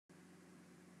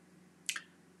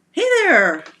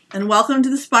there, and welcome to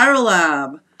the Spiral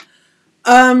Lab.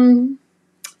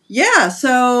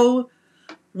 So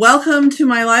welcome to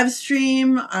my live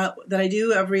stream that I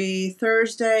do every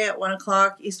Thursday at 1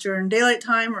 o'clock Eastern Daylight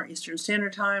Time or Eastern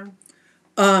Standard Time.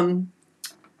 And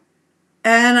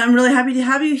I'm really happy to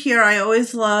have you here. I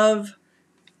always love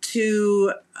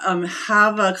to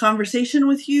have a conversation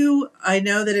with you. I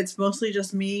know that it's mostly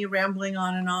just me rambling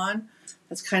on and on.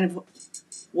 That's kind of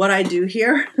what I do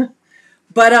here.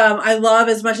 But I love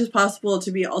as much as possible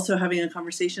to be also having a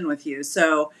conversation with you.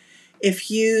 So if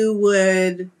you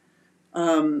would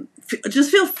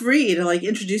just feel free to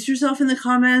introduce yourself in the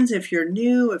comments if you're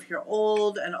new, if you're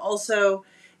old, and also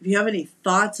if you have any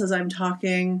thoughts as I'm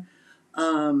talking,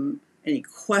 any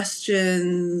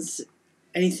questions,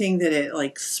 anything that it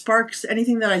sparks,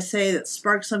 anything that I say that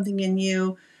sparks something in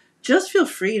you, just feel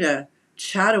free to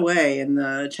chat away in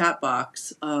the chat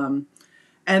box.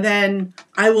 And then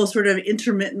I will sort of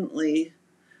intermittently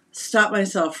stop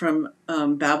myself from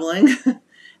babbling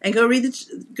and go read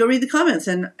the comments,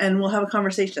 and we'll have a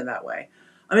conversation that way.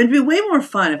 I mean, it'd be way more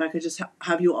fun if I could just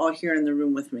have you all here in the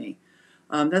room with me.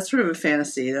 That's sort of a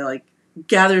fantasy to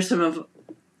gather some of,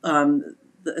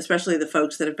 especially the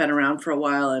folks that have been around for a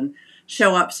while and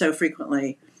show up so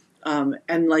frequently, and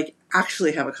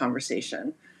actually have a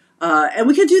conversation. And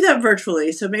we can do that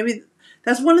virtually. So maybe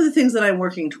that's one of the things that I'm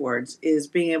working towards, is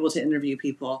being able to interview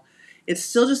people. It's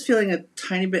still just feeling a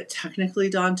tiny bit technically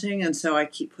daunting, and so I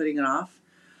keep putting it off.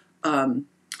 But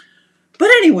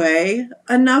anyway,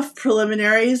 enough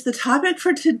preliminaries. The topic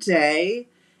for today,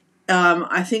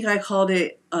 I think I called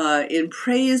it in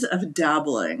Praise of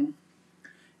Dabbling,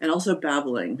 and also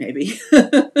babbling, maybe.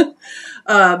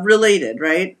 Related,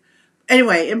 right?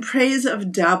 Anyway, in Praise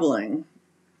of Dabbling.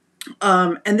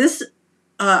 And this,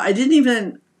 I didn't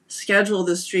even schedule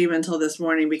the stream until this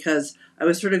morning because I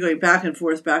was sort of going back and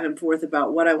forth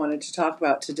about what I wanted to talk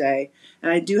about today. And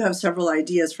I do have several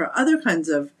ideas for other kinds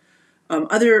of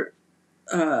other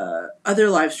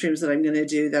live streams that I'm going to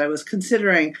do that I was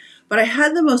considering. But I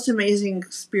had the most amazing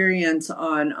experience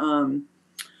on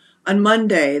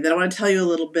Monday that I want to tell you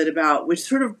a little bit about, which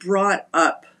sort of brought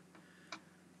up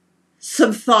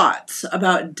some thoughts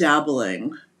about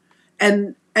dabbling,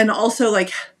 and also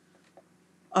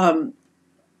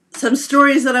some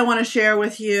stories that I want to share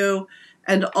with you,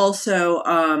 and also,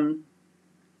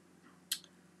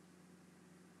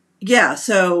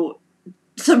 so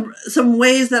some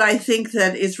ways that I think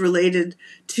that is related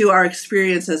to our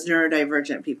experience as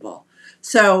neurodivergent people.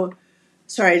 So,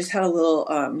 sorry, I just had a little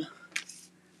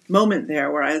moment there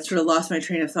where I sort of lost my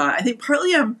train of thought. I think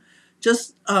partly I'm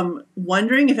just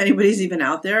wondering if anybody's even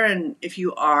out there, and if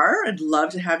you are, I'd love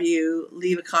to have you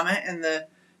leave a comment in the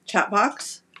chat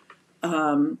box.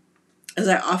 As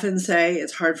I often say,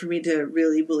 it's hard for me to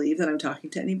really believe that I'm talking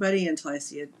to anybody until I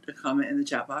see a comment in the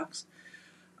chat box.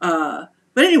 But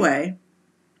anyway,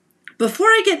 before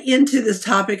I get into this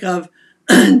topic of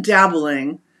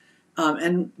dabbling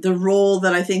and the role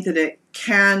that I think that it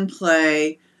can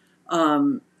play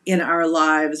in our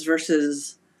lives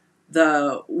versus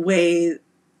the way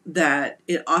that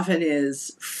it often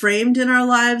is framed in our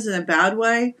lives in a bad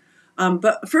way.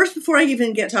 But first, before I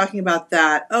even get talking about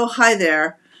that, oh, hi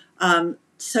there.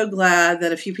 So glad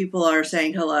that a few people are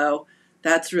saying hello.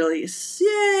 That's really,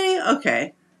 yay.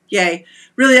 Okay. Yay.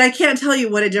 Really, I can't tell you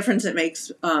what a difference it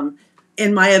makes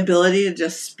in my ability to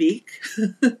just speak,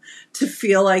 to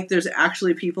feel like there's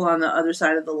actually people on the other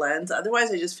side of the lens.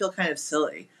 Otherwise, I just feel kind of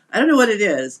silly. I don't know what it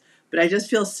is, but I just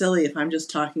feel silly if I'm just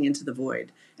talking into the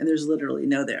void and there's literally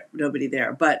nobody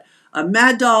there. But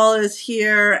Mad Doll is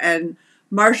here, and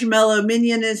Marshmallow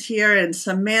Minion is here, and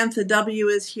Samantha W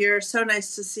is here. So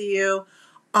nice to see you.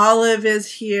 Olive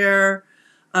is here.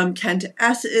 Kent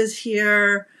S is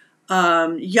here.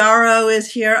 Yarrow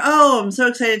is here. Oh, I'm so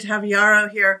excited to have Yarrow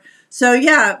here. So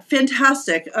yeah,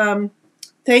 fantastic.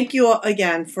 Thank you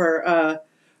again for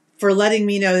letting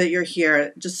me know that you're here.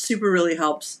 It just super really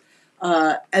helps.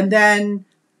 And then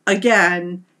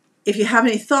again, if you have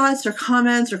any thoughts or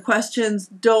comments or questions,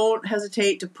 don't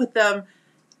hesitate to put them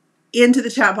into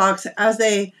the chat box as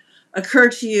they occur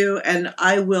to you, and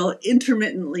I will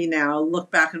intermittently now look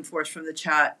back and forth from the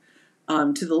chat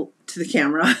to the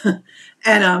camera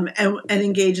and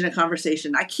engage in a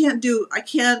conversation. I'm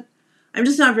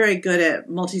just not very good at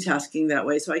multitasking that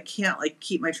way, so I can't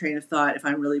keep my train of thought if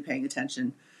I'm really paying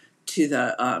attention to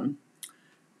the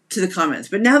comments.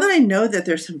 But now that I know that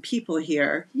there's some people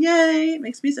here, yay, it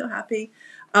makes me so happy.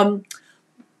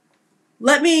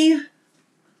 Let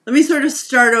me sort of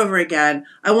start over again.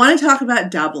 I want to talk about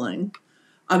dabbling,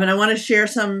 and I want to share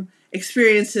some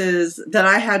experiences that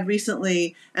I had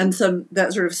recently and some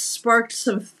that sort of sparked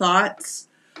some thoughts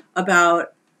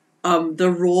about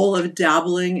the role of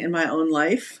dabbling in my own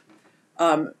life.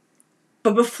 But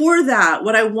before that,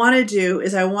 what I want to do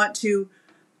is I want to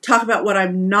talk about what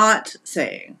I'm not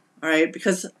saying, all right?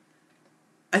 Because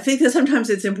I think that sometimes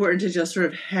it's important to just sort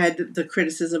of head the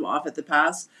criticism off at the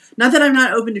pass. Not that I'm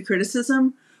not open to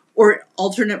criticism or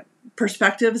alternate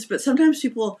perspectives, but sometimes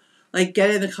people like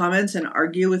get in the comments and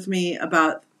argue with me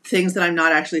about things that I'm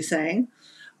not actually saying.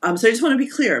 So I just want to be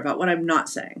clear about what I'm not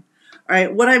saying. All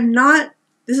right, what I'm not,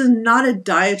 this is not a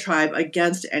diatribe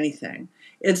against anything.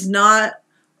 It's not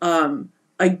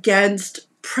against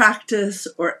practice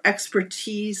or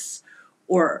expertise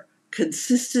or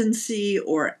consistency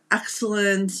or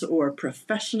excellence or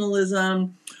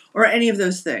professionalism or any of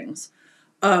those things.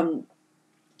 And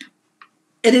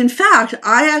in fact,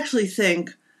 I actually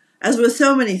think, as with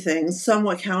so many things,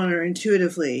 somewhat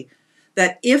counterintuitively,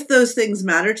 that if those things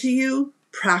matter to you,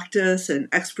 practice and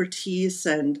expertise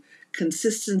and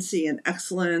consistency and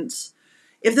excellence,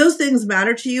 if those things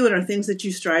matter to you and are things that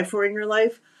you strive for in your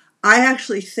life, I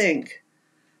actually think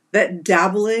that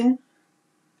dabbling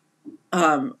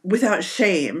without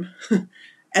shame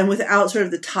and without sort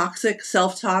of the toxic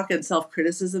self-talk and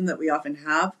self-criticism that we often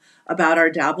have about our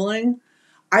dabbling,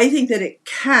 I think that it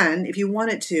can, if you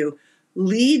want it to,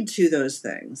 lead to those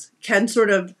things, can sort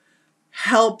of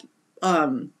help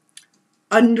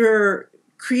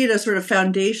create a sort of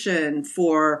foundation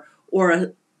for,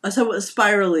 or a somewhat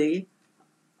spirally,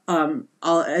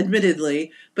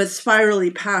 admittedly, but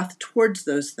spirally path towards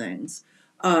those things.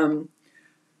 But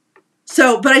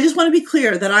I just want to be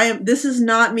clear that this is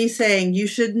not me saying you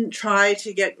shouldn't try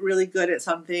to get really good at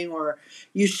something, or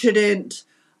you shouldn't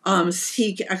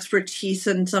seek expertise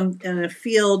in a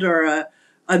field or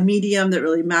a medium that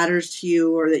really matters to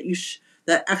you, or that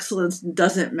that excellence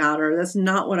doesn't matter. That's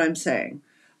not what I'm saying.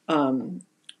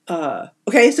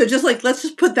 Okay, so let's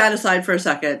just put that aside for a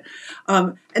second,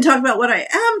 and talk about what I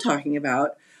am talking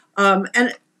about.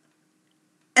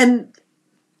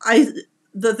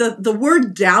 The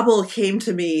word dabble came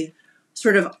to me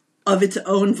sort of its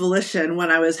own volition when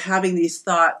I was having these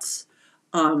thoughts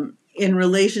in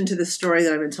relation to the story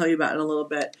that I'm going to tell you about in a little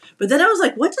bit. But then I was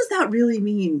like, what does that really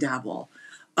mean, dabble?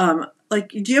 Do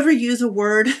you ever use a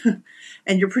word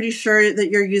and you're pretty sure that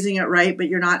you're using it right, but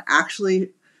you're not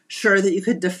actually sure that you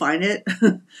could define it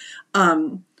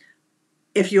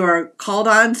if you are called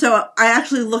on? So I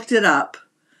actually looked it up,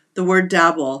 the word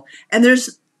dabble, and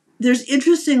there's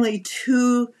interestingly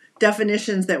two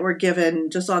definitions that were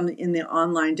given just in the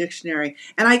online dictionary,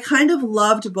 and I kind of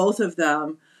loved both of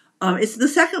them. It's the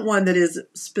second one that is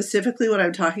specifically what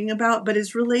I'm talking about, but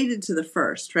it's related to the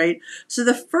first, right? So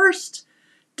the first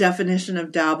definition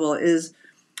of dabble is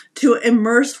to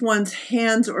immerse one's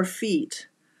hands or feet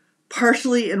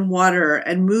partially in water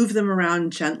and move them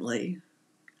around gently.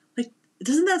 Like,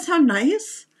 doesn't that sound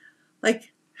nice?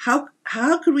 Like, how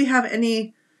could we have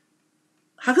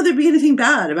how could there be anything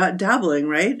bad about dabbling,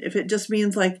 right? If it just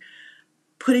means like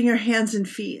putting your hands and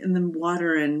feet in the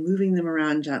water and moving them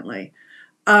around gently.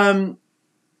 The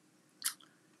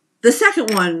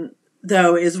second one,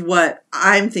 though, is what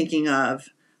I'm thinking of.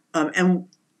 And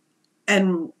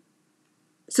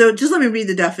so just let me read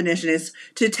the definition. It's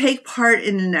to take part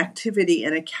in an activity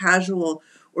in a casual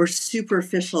or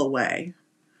superficial way.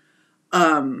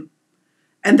 And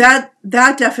that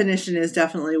definition is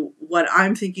definitely what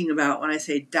I'm thinking about when I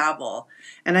say dabble.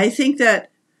 And I think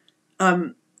that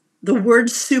the word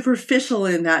superficial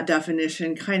in that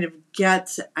definition kind of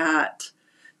gets at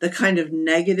the kind of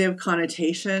negative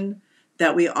connotation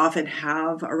that we often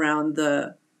have around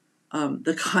the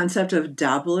concept of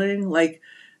dabbling. Like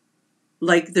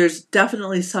there's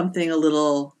definitely something a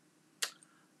little,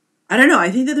 I don't know, I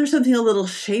think that there's something a little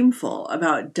shameful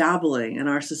about dabbling in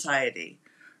our society,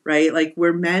 right? Like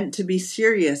we're meant to be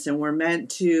serious and we're meant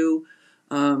to,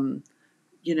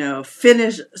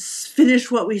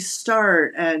 finish what we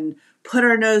start and put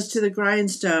our nose to the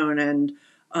grindstone. And,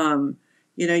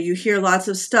 you hear lots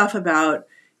of stuff about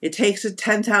it takes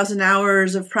 10,000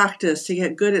 hours of practice to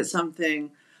get good at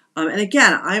something. And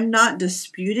again, I'm not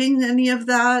disputing any of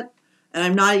that. And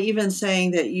I'm not even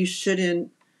saying that you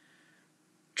shouldn't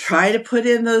try to put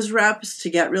in those reps to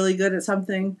get really good at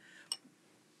something.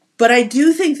 But I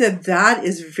do think that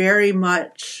is very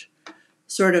much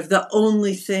sort of the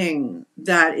only thing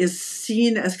that is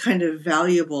seen as kind of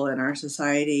valuable in our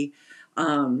society.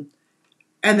 And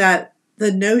that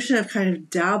the notion of kind of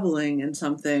dabbling in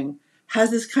something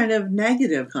has this kind of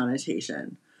negative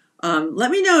connotation. Let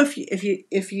me know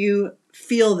if you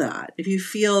feel that, if you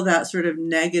feel that sort of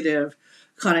negative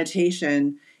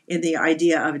connotation in the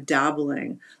idea of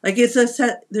dabbling. Like there's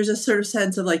a sort of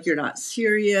sense of like you're not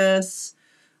serious,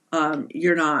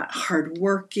 you're not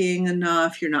hardworking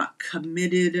enough, you're not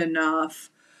committed enough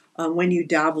when you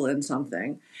dabble in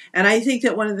something. And I think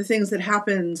that one of the things that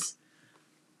happens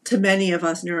to many of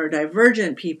us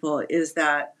neurodivergent people is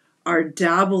that our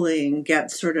dabbling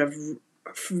gets sort of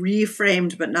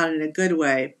reframed, but not in a good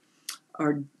way,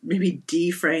 or maybe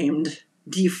deformed,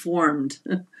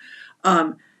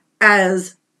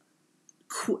 as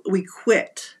we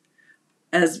quit,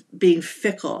 as being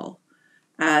fickle,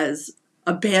 as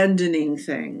abandoning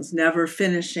things, never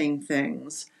finishing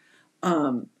things.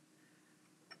 And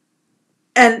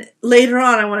later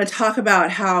on, I want to talk about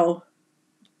how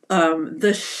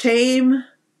the shame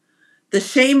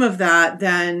of that,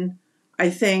 then I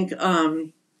think,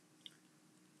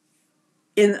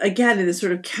 in this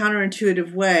sort of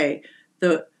counterintuitive way,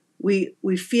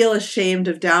 we feel ashamed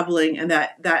of dabbling, and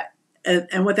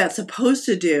and what that's supposed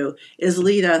to do is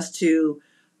lead us to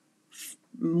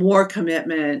more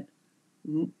commitment,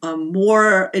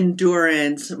 more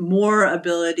endurance, more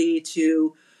ability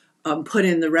to put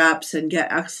in the reps and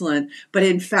get excellent. But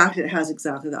in fact, it has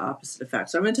exactly the opposite effect.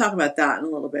 So I'm going to talk about that in a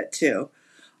little bit too.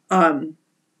 I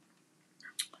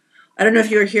don't know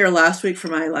if you were here last week for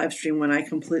my live stream when I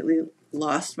completely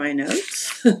lost my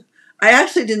notes. I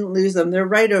actually didn't lose them. They're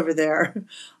right over there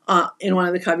in one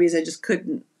of the cubbies.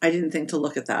 I didn't think to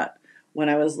look at that when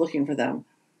I was looking for them.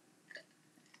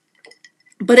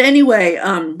 But anyway,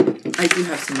 I do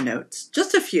have some notes,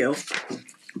 just a few,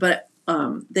 but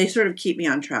they sort of keep me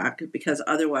on track, because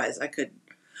otherwise I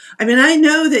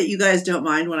know that you guys don't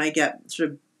mind when I get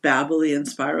sort of babbly and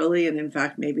spirally, and in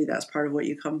fact, maybe that's part of what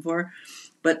you come for,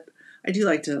 but I do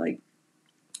like to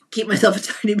keep myself a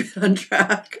tiny bit on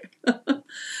track.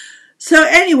 So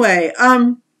anyway,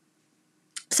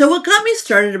 so what got me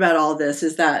started about all this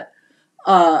is that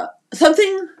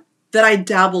something that I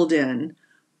dabbled in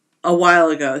a while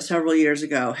ago, several years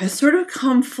ago, has sort of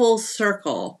come full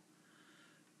circle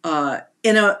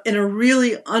in a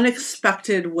really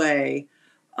unexpected way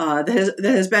that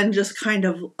has been just kind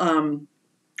of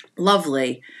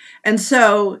lovely. And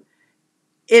so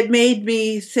it made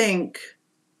me think,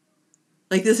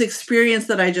 this experience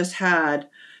that I just had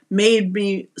made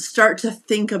me start to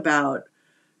think about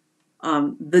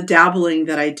the dabbling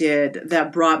that I did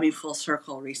that brought me full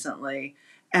circle recently,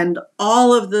 and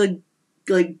all of the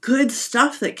good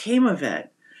stuff that came of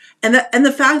it, and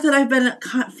the fact that I've been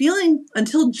feeling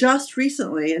until just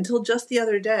recently, until just the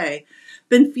other day,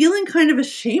 been feeling kind of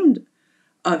ashamed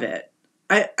of it.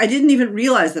 I didn't even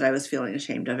realize that I was feeling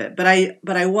ashamed of it, but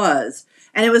I was,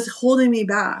 and it was holding me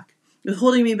back. It was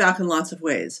holding me back in lots of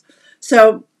ways.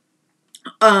 So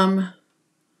I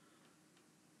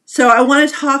want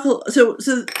to talk. So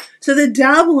the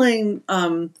dabbling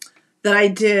that I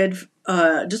did,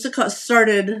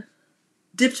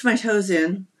 dipped my toes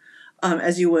in,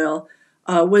 as you will,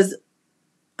 was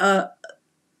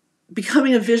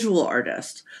becoming a visual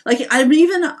artist. I'm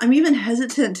even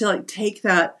hesitant to take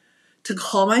that, to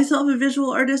call myself a visual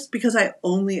artist, because I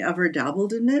only ever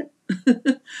dabbled in it.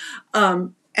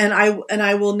 And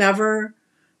I will never,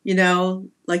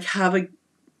 have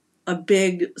a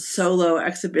big solo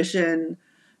exhibition,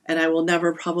 and I will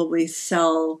never probably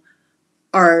sell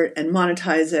art and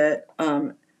monetize it.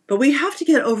 But we have to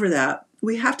get over that.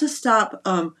 We have to stop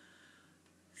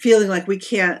feeling like we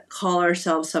can't call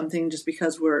ourselves something just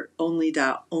because we're only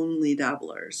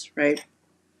dabblers, right?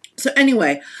 So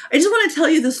anyway, I just want to tell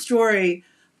you the story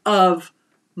of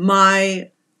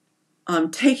my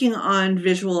taking on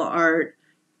visual art,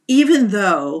 even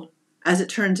though, as it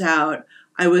turns out,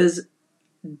 I was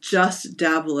just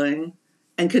dabbling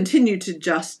and continue to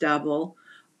just dabble,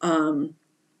 and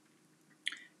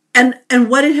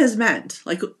what it has meant.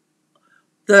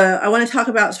 I want to talk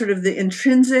about sort of the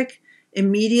intrinsic,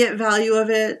 immediate value of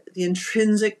it, the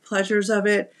intrinsic pleasures of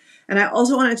it, and I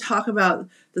also want to talk about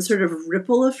the sort of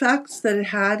ripple effects that it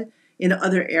had in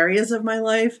other areas of my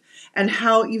life, and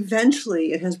how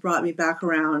eventually it has brought me back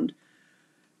around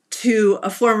to a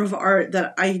form of art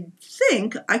that I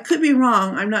think, I could be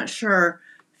wrong, I'm not sure,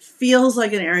 feels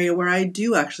like an area where I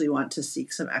do actually want to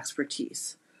seek some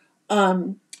expertise.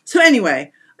 So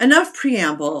anyway, enough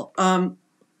preamble. I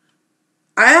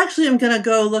actually am going to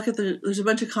go look at there's a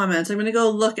bunch of comments. I'm going to go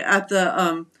look at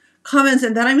the comments,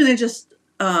 and then I'm going to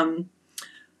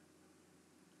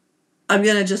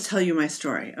just tell you my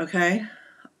story, okay?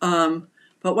 But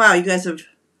wow, you guys have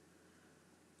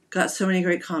got so many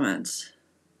great comments.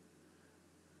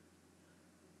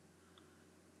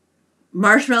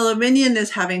 Marshmallow Minion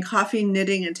is having coffee,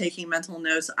 knitting, and taking mental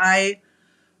notes. I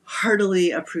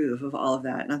heartily approve of all of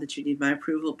that. Not that you need my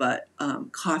approval, but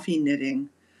coffee, knitting,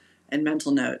 and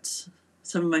mental notes.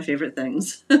 Some of my favorite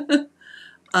things.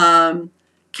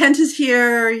 Kent is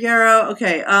here. Yarrow.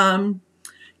 Okay.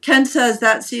 Kent says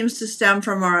that seems to stem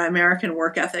from our American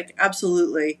work ethic.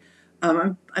 Absolutely.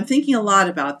 I'm thinking a lot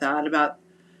about that.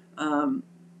 Um,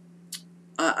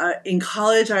 in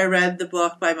college, I read the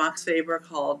book by Max Weber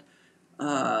called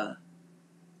The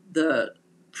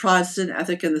Protestant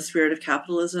Ethic and the Spirit of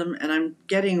Capitalism, and I'm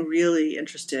getting really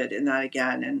interested in that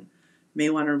again and may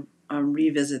want to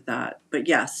revisit that. But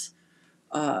yes,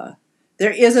 there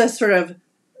is a sort of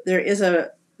there is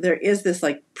this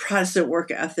like Protestant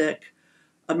work ethic,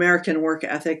 American work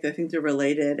ethic. I think they're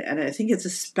related, and I think it's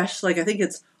especially I think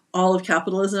it's all of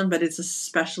capitalism, but it's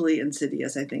especially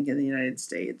insidious, I think, in the United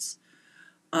States.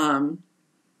 Um,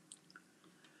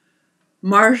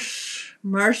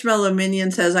 Marshmallow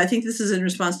Minion says, I think this is in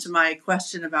response to my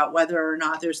question about whether or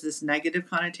not there's this negative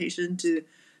connotation to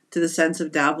the sense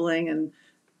of dabbling and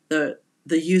the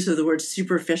use of the word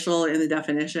superficial in the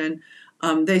definition.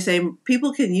 They say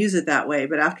people can use it that way,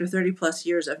 but after 30 plus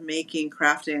years of making,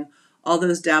 crafting, all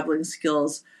those dabbling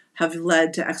skills have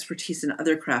led to expertise in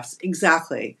other crafts.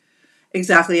 Exactly.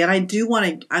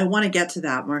 And I want to get to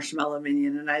that, Marshmallow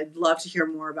Minion, and I'd love to hear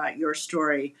more about your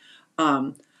story.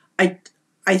 Um, I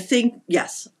I think,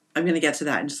 yes, I'm going to get to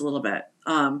that in just a little bit.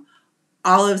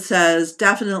 Olive says,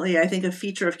 definitely, I think a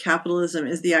feature of capitalism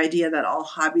is the idea that all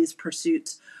hobbies,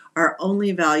 pursuits are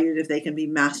only valued if they can be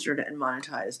mastered and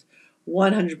monetized.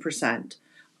 100%.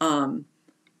 Um,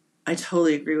 I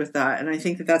totally agree with that. And I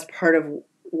think that that's part of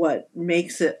what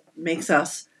makes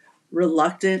us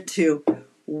reluctant to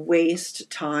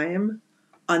waste time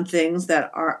on things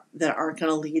that aren't going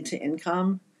to lead to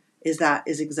income is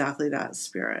exactly that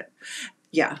spirit.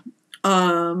 Yeah.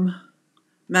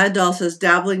 Mad Doll says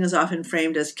dabbling is often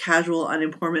framed as casual,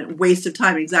 unimportant waste of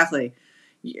time. Exactly.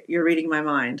 You're reading my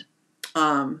mind.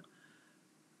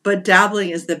 But dabbling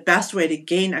is the best way to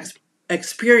gain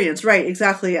experience. Right.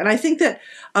 Exactly. And I think that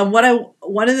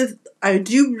I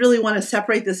do really want to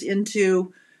separate this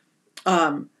into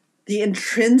the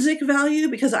intrinsic value,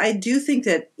 because I do think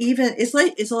that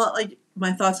it's a lot like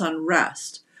my thoughts on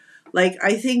rest. Like,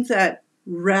 I think that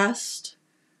rest,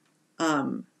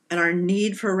 and our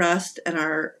need for rest and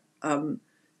our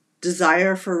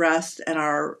desire for rest and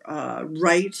our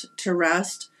right to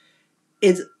rest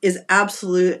is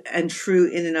absolute and true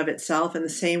in and of itself. And the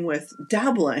same with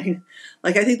dabbling.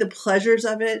 Like, I think the pleasures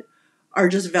of it are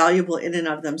just valuable in and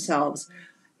of themselves.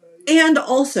 And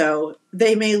also,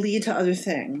 they may lead to other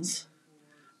things,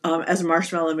 as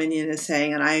Marshmallow Minion is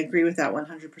saying, and I agree with that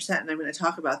 100%, and I'm going to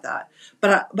talk about that.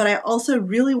 But I also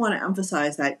really want to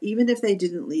emphasize that even if they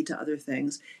didn't lead to other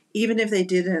things, even if they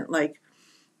didn't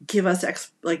give us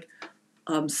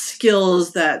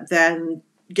skills that then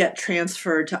get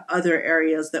transferred to other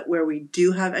areas where we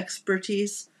do have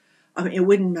expertise, it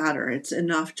wouldn't matter. It's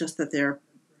enough just that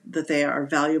they are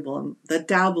valuable, and the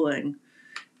dabbling,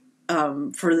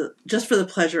 for the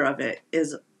pleasure of it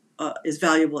is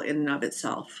valuable in and of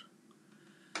itself.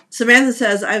 Samantha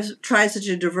says, I've tried such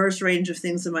a diverse range of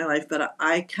things in my life, but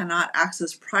I cannot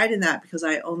access pride in that because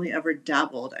I only ever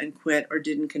dabbled and quit or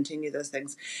didn't continue those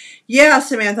things. Yeah,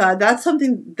 Samantha, that's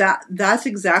something that's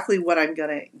exactly what I'm going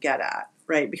to get at,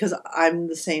 right? Because I'm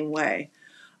the same way.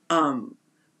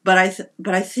 But I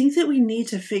think that we need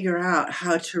to figure out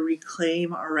how to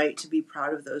reclaim our right to be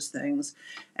proud of those things,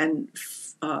 and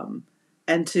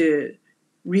to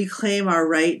reclaim our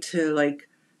right to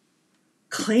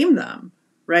claim them,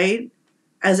 right,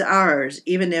 as ours,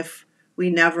 even if we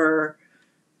never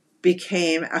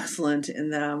became excellent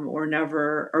in them or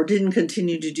didn't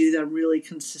continue to do them really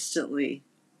consistently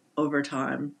over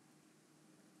time.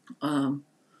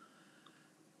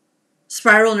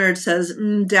 Spiral Nerd says,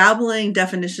 dabbling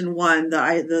definition 1,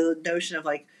 the notion of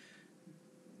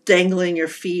dangling your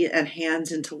feet and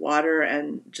hands into water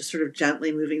and just sort of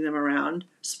gently moving them around,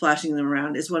 splashing them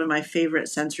around, is one of my favorite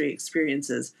sensory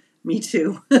experiences. Me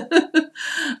too.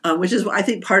 Which is, I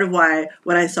think, part of why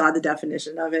when I saw the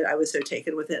definition of it, I was so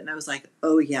taken with it. And I was like,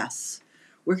 oh, yes,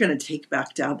 we're going to take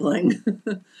back dabbling.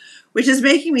 Which is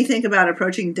making me think about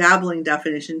approaching dabbling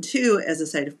definition 2 as a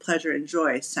site of pleasure and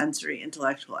joy, sensory,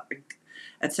 intellectual,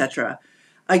 etc.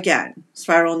 Again,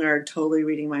 Spiral Nerd, totally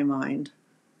reading my mind.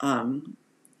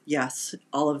 Yes,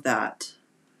 all of that.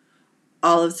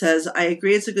 Olive says, I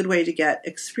agree it's a good way to get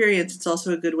experience. It's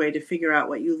also a good way to figure out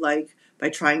what you like by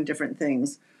trying different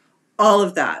things. All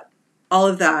of that.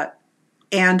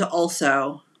 And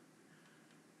also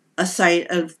a site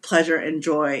of pleasure and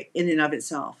joy in and of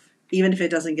itself, even if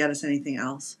it doesn't get us anything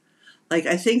else.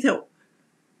 I think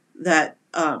that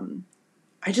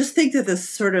I just think that this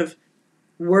sort of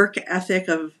work ethic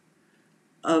of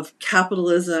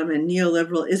capitalism and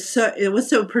neoliberal what's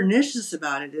so pernicious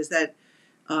about it is that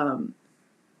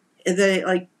it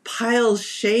like piles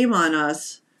shame on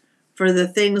us for the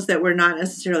things that we're not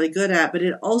necessarily good at, but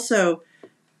it also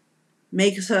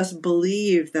makes us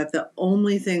believe that the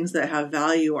only things that have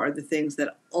value are the things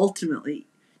that ultimately,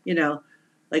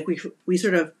 like we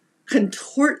sort of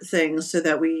contort things so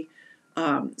that we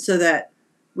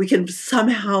can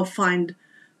somehow find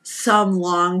some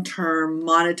long-term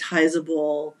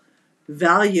monetizable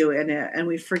value in it, and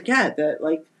we forget that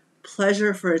like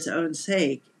pleasure for its own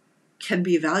sake can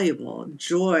be valuable.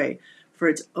 Joy for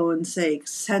its own sake,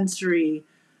 sensory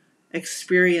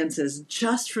experiences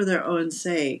just for their own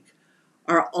sake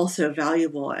are also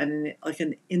valuable and like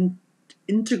an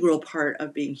integral part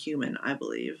of being human, I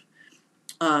believe.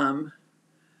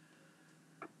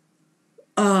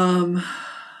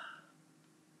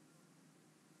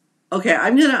 Okay,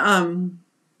 I'm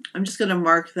just gonna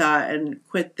mark that and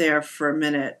quit there for a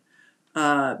minute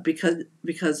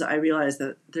because I realize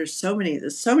that there's so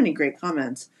many great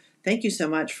comments. Thank you so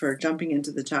much for jumping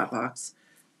into the chat box.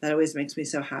 That always makes me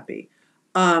so happy.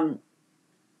 I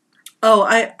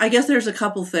guess there's a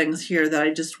couple things here that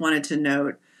I just wanted to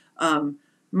note.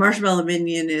 Marshmallow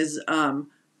Minion is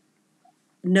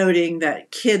noting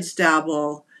that kids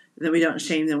dabble, that we don't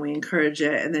shame them, we encourage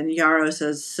it. And then Yarrow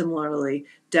says similarly,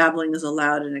 dabbling is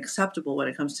allowed and acceptable when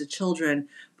it comes to children,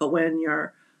 but when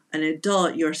you're an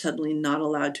adult, you're suddenly not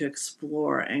allowed to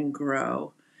explore and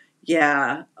grow.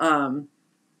 Yeah.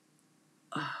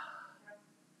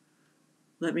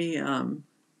 Let me,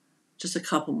 just a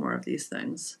couple more of these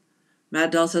things. Mad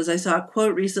Doll says, I saw a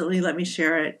quote recently, let me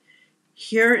share it.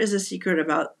 Here is a secret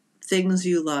about things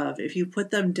you love. If you put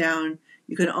them down,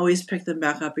 you can always pick them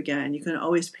back up again. You can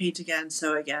always paint again,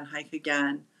 sew again, hike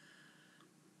again,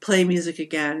 play music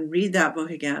again, read that book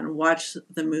again, watch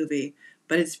the movie.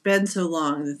 But it's been so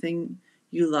long, the thing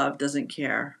you love doesn't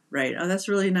care, right? Oh, that's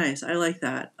really nice. I like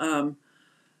that. I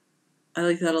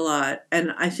like that a lot.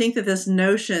 And I think that this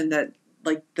notion that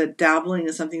like the dabbling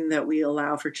is something that we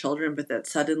allow for children, but that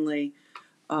suddenly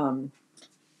we're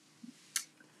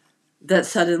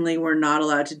not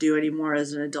allowed to do anymore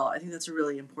as an adult. I think that's a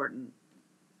really important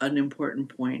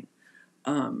point.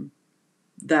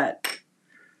 That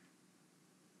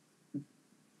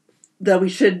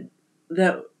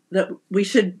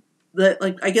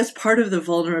I guess part of the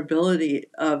vulnerability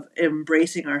of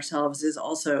embracing ourselves is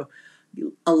also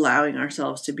allowing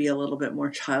ourselves to be a little bit more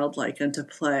childlike and to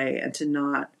play and to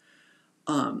not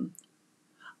I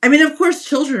mean, of course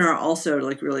children are also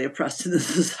like really oppressed in this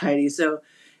society, so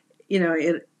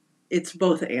it's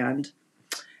both and.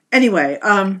 Anyway,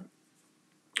 I'm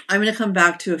going to come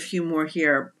back to a few more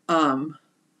here. Actually,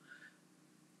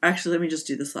 let me just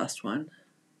do this last one.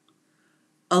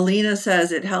 Alina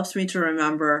says, it helps me to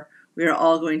remember we are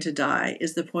all going to die.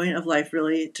 Is the point of life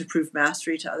really to prove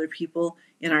mastery to other people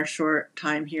in our short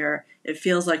time here? It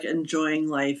feels like enjoying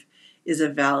life is a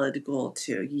valid goal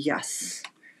too. Yes,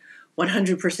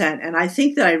 100%. And I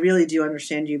think that I really do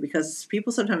understand you, because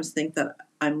people sometimes think that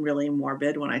I'm really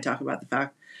morbid when I talk about the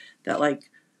fact that like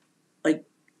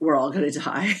we're all going to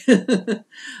die.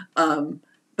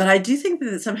 But I do think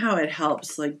that somehow it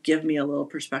helps like give me a little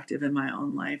perspective in my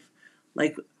own life.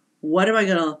 Like, what am I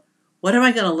gonna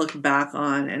look back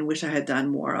on and wish I had done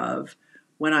more of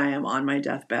when I am on my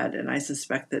deathbed? And I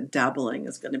suspect that dabbling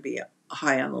is going to be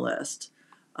high on the list.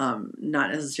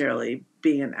 Not necessarily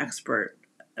being an expert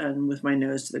and with my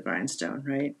nose to the grindstone,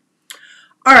 right?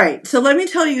 All right, so let me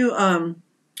tell you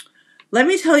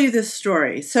this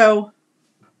story. So,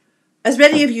 as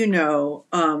many of you know,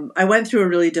 I went through a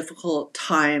really difficult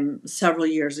time several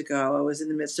years ago. I was in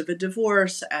the midst of a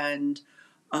divorce and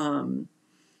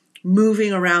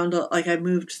moving around. Like, I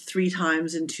moved 3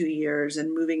 times in 2 years,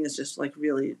 and moving is just like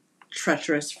really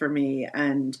treacherous for me.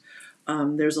 And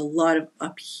there's a lot of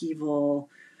upheaval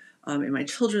in my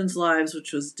children's lives,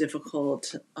 which was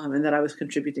difficult, and that I was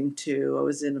contributing to. I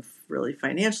was in a really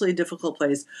financially difficult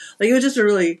place. Like, it was just a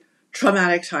really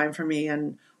traumatic time for me,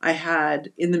 and I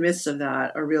had, in the midst of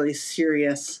that, a really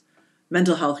serious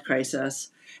mental health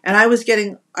crisis. And I was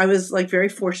like very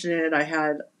fortunate.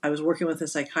 I was working with a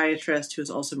psychiatrist who was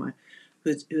also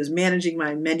who was managing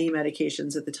my many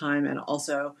medications at the time, and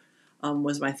also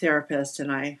was my therapist.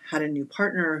 And I had a new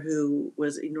partner who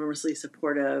was enormously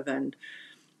supportive, and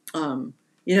I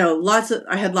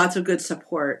had lots of good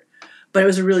support, but it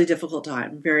was a really difficult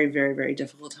time, very, very, very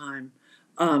difficult time.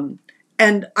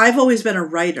 And I've always been a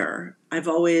writer. I've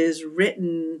always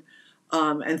written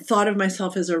and thought of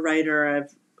myself as a writer.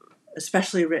 I've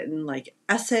especially written like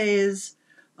essays,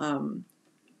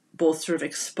 both sort of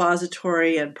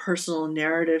expository and personal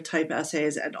narrative type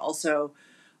essays, and also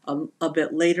a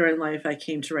bit later in life I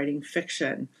came to writing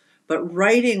fiction. But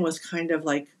writing was kind of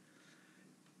like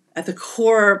at the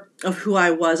core of who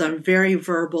I was, I'm very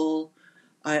verbal.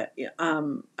 I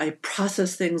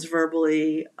process things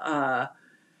verbally.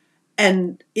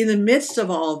 And in the midst of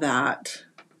all that,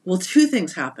 well, two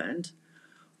things happened.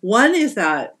 One is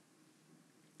that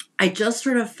I just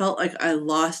sort of felt like I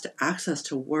lost access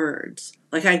to words.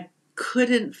 Like I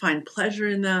couldn't find pleasure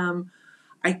in them.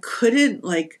 I couldn't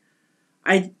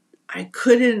I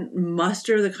couldn't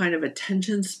muster the kind of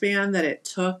attention span that it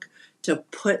took to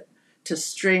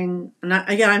string. And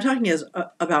again, I'm talking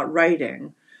about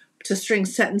writing, to string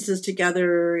sentences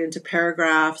together into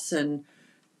paragraphs and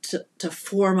to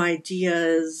form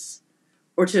ideas,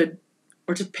 or to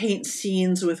paint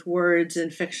scenes with words in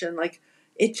fiction. Like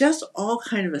it just all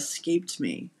kind of escaped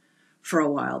me for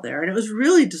a while there, and it was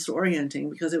really disorienting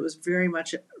because it was very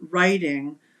much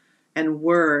writing and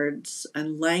words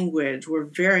and language were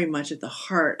very much at the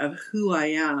heart of who I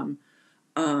am.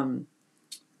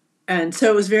 And so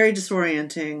it was very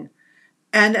disorienting.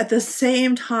 And at the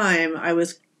same time, I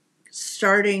was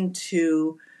starting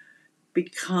to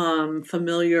become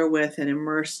familiar with and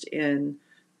immersed in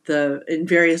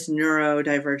various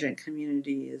neurodivergent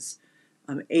communities,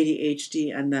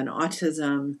 ADHD and then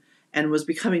autism, and was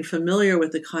becoming familiar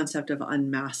with the concept of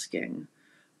unmasking,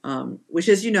 which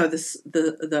is, I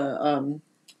think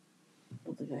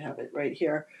I have it right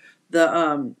here,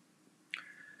 the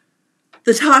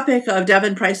topic of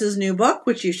Devin Price's new book,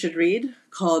 which you should read,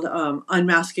 called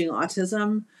Unmasking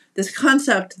Autism. This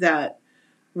concept that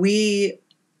we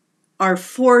are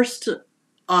forced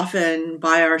often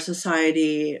by our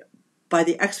society, by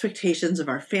the expectations of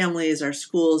our families, our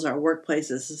schools, our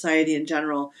workplaces, society in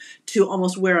general, to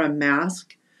almost wear a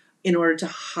mask in order to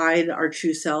hide our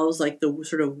true selves, like the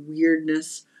sort of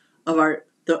weirdness of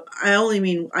I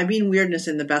mean weirdness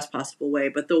in the best possible way,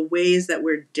 but the ways that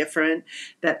we're different,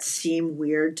 that seem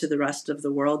weird to the rest of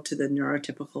the world, to the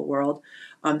neurotypical world,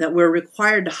 that we're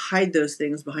required to hide those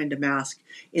things behind a mask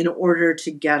in order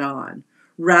to get on,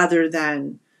 rather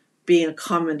than being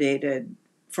accommodated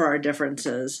for our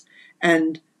differences.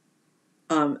 And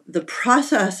the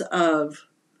process of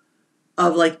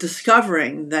like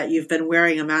discovering that you've been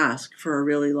wearing a mask for a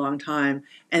really long time,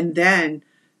 and then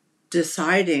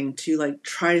deciding to like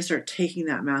try to start taking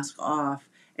that mask off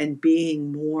and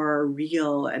being more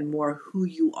real and more who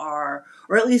you are,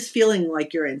 or at least feeling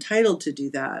like you're entitled to do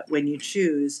that when you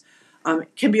choose,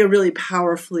 can be a really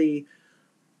powerfully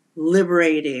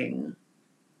liberating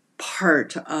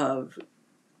part of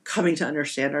coming to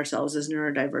understand ourselves as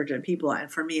neurodivergent people.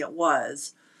 And for me, it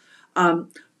was.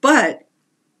 But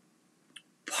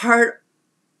part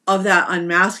of that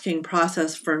unmasking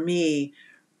process for me,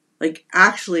 like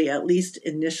actually, at least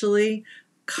initially,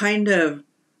 kind of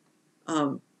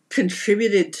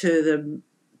contributed to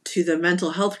the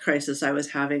mental health crisis I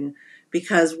was having,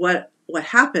 because what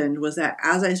happened was that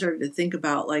as I started to think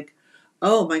about like,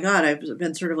 oh my God, I've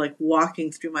been sort of like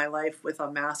walking through my life with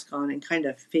a mask on and kind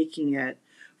of faking it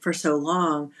for so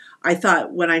long, I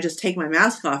thought when I just take my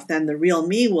mask off, then the real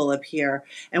me will appear.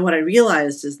 And what I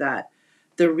realized is that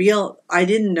I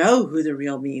didn't know who the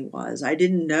real me was. I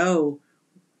didn't know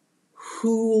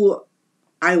who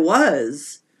I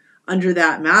was under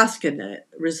that mask, and it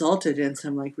resulted in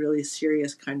some like really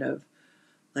serious kind of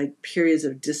like periods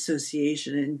of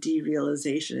dissociation and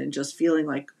derealization, and just feeling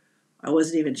like I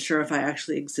wasn't even sure if I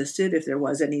actually existed, if there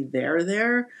was any there.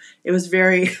 It was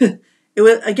very, it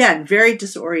was again, very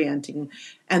disorienting.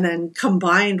 And then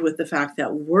combined with the fact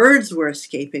that words were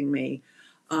escaping me,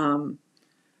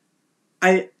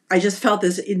 I just felt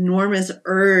this enormous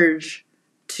urge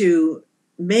to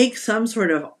make some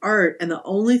sort of art, and the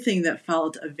only thing that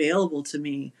felt available to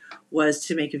me was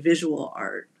to make visual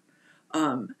art.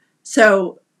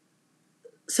 So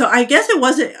I guess it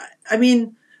wasn't, I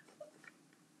mean,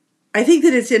 I think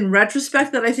that it's in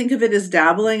retrospect that I think of it as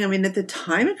dabbling. I mean, at the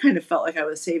time, it kind of felt like I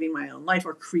was saving my own life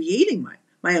or creating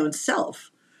my own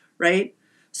self, right?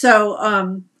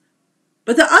 So,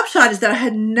 but the upshot is that I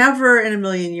had never in a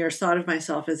million years thought of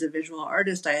myself as a visual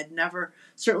artist. I had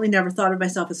certainly never thought of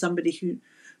myself as somebody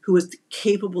who was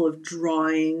capable of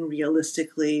drawing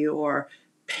realistically or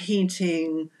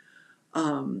painting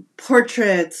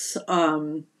portraits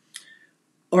or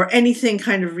anything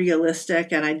kind of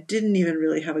realistic. And I didn't even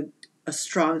really have a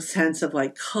strong sense of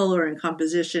like color and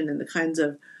composition and the kinds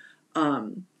of,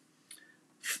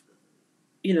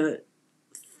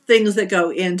 things that go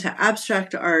into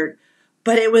abstract art.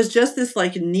 But it was just this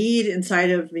like need inside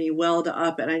of me welled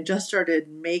up, and I just started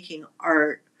making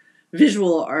art,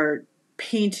 visual art,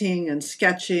 painting and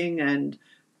sketching and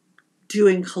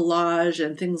doing collage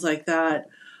and things like that.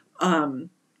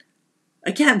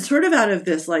 Again, sort of out of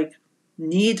this like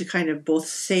need to kind of both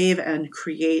save and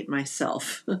create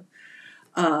myself.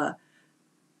 But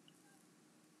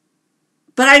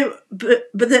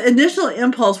the initial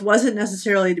impulse wasn't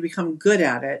necessarily to become good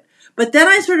at it. But then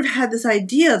I sort of had this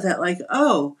idea that like,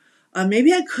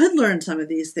 maybe I could learn some of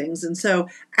these things. And so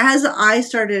as I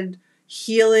started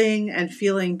healing and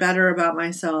feeling better about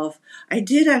myself, I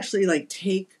did actually like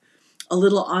take a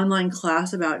little online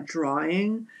class about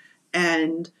drawing,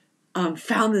 and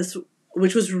found this,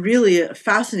 which was really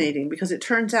fascinating, because it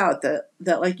turns out that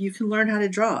like you can learn how to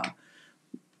draw.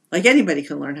 Like anybody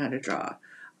can learn how to draw.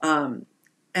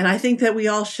 And I think that we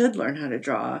all should learn how to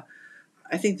draw.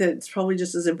 I think that it's probably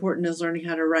just as important as learning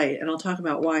how to write. And I'll talk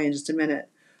about why in just a minute.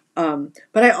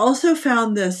 But I also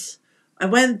found this, I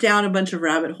went down a bunch of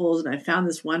rabbit holes, and I found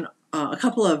this one, a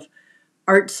couple of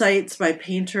art sites by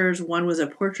painters. One was a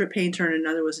portrait painter and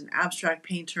another was an abstract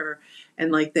painter.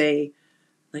 And they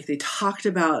talked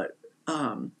about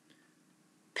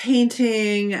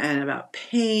painting and about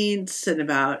paints and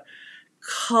about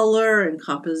color and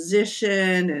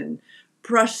composition and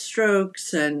brush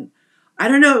strokes, and I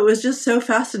don't know, it was just so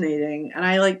fascinating. And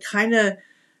I kind of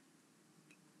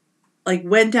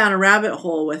went down a rabbit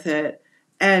hole with it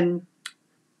and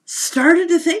started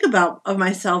to think of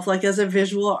myself as a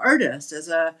visual artist, as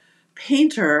a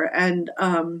painter, and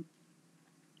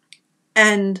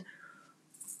in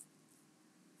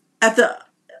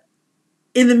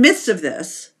the midst of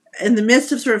this, in the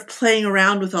midst of sort of playing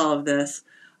around with all of this,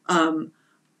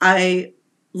 I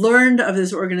learned of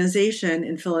this organization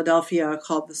in Philadelphia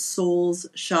called the Souls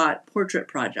Shot Portrait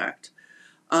Project,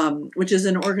 which is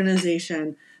an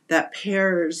organization that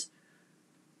pairs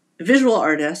visual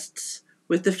artists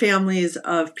with the families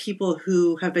of people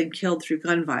who have been killed through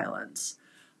gun violence.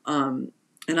 And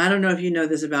I don't know if you know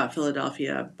this about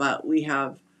Philadelphia, but we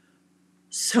have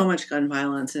so much gun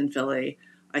violence in Philly.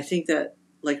 I think that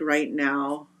right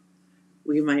now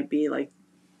we might be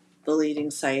the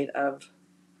leading site of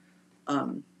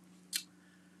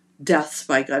deaths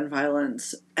by gun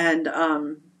violence,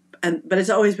 but it's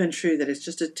always been true that it's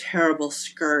just a terrible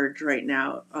scourge right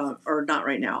now, or not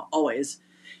right now, always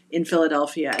in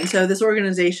Philadelphia. And so this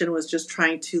organization was just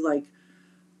trying to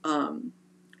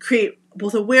create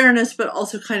both awareness, but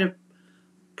also kind of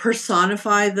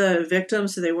personify the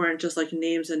victims, so they weren't just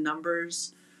names and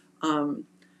numbers.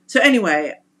 So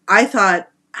anyway, I thought,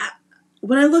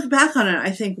 when I look back on it,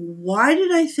 I think, why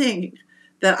did I think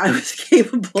that I was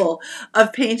capable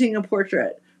of painting a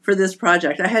portrait for this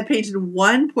project? I had painted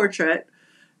one portrait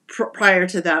prior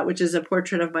to that, which is a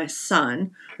portrait of my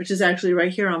son, which is actually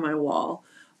right here on my wall,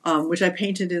 which I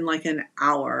painted in an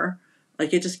hour.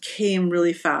 It just came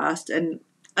really fast, and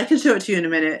I can show it to you in a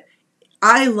minute.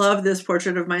 I love this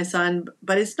portrait of my son,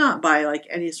 but it's not by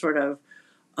any sort of,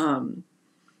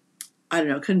 I don't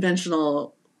know,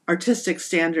 conventional artistic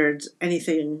standards,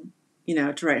 anything,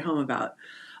 to write home about.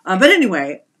 But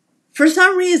anyway, for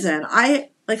some reason, I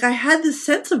had this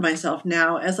sense of myself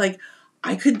now as I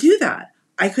could do that.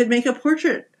 I could make a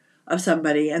portrait of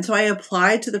somebody. And so I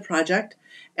applied to the project,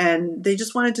 and they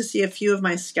just wanted to see a few of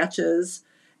my sketches.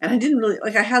 And I didn't really,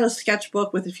 I had a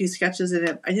sketchbook with a few sketches in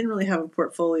it. I didn't really have a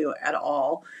portfolio at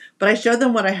all, but I showed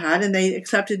them what I had, and they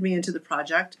accepted me into the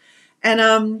project. And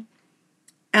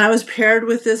I was paired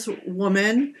with this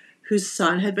woman whose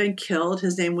son had been killed.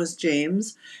 His name was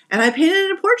James. And I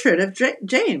painted a portrait of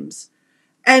James.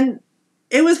 And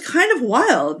it was kind of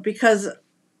wild, because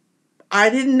I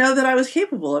didn't know that I was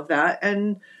capable of that.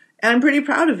 And I'm pretty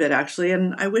proud of it, actually.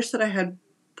 And I wish that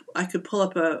I could pull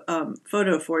up a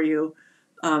photo for you.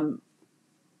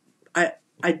 I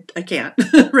can't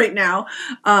right now,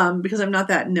 because I'm not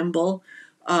that nimble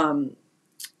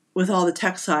with all the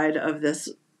tech side of this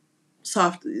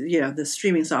this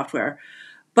streaming software.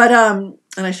 But,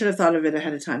 and I should have thought of it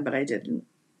ahead of time, but I didn't.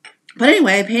 But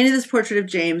anyway, I painted this portrait of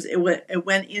James. It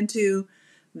went into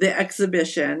the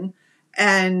exhibition,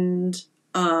 and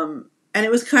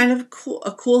it was kind of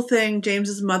a cool thing.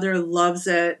 James's mother loves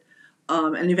it,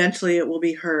 and eventually it will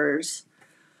be hers.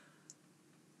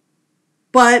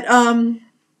 But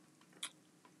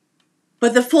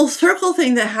the full circle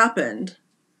thing that happened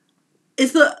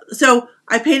is so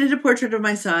I painted a portrait of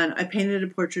my son. I painted a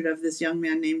portrait of this young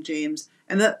man named James,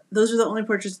 and those are the only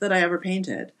portraits that I ever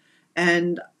painted.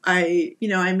 And I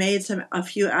made a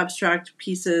few abstract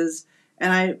pieces,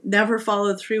 and I never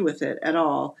followed through with it at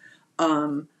all.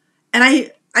 And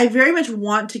I very much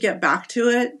want to get back to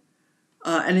it.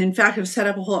 And in fact, I've set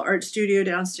up a whole art studio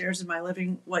downstairs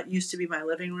in what used to be my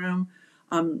living room,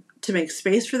 to make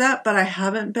space for that. But I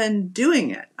haven't been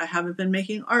doing it. I haven't been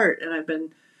making art, and I've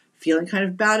been feeling kind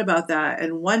of bad about that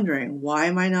and wondering, why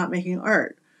am I not making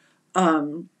art?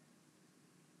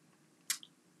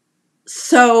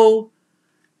 So,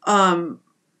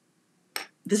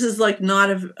 this is like not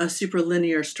a super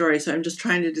linear story, so I'm just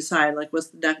trying to decide like what's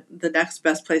the next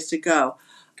best place to go.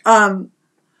 Well,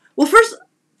 first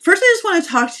I just want to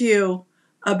talk to you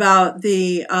about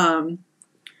I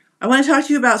want to talk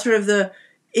to you about sort of the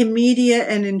immediate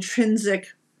and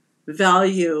intrinsic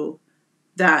value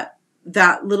that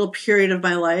little period of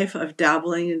my life of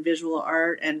dabbling in visual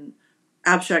art and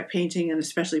abstract painting, and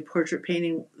especially portrait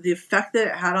painting, the effect that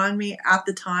it had on me at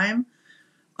the time,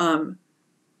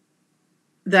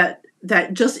 that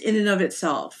just in and of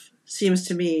itself seems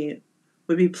to me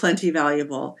would be plenty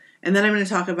valuable. And then I'm going to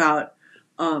talk about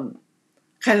kind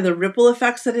of the ripple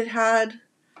effects that it had,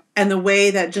 and the way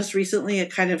that just recently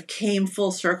it kind of came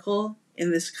full circle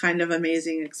in this kind of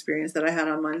amazing experience that I had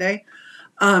on Monday.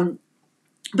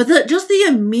 But just the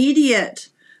immediate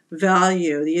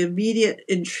value, the immediate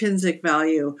intrinsic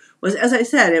value was, as I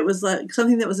said, it was like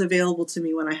something that was available to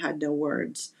me when I had no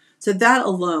words. So that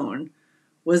alone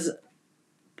was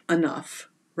enough,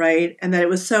 right? And that it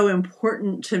was so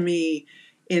important to me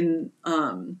in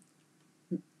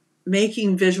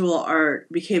making visual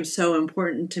art became so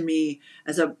important to me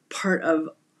as a part of,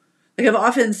 like I've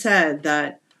often said,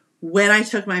 that when I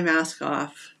took my mask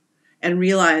off and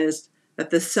realized that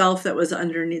the self that was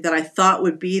underneath, that I thought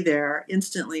would be there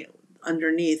instantly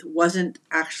underneath, wasn't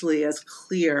actually as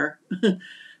clear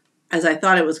as I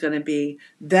thought it was going to be,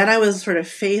 then I was sort of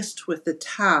faced with the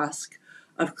task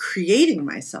of creating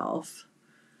myself.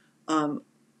 And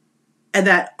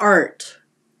that art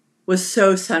was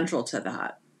so central to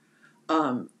that.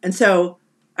 And so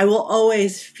I will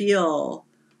always feel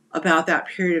about that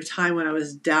period of time when I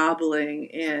was dabbling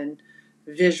in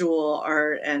visual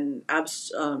art and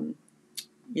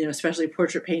especially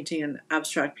portrait painting and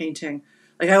abstract painting.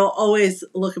 Like I will always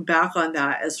look back on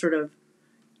that as sort of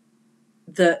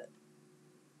the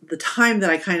time that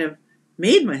I kind of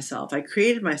made myself. I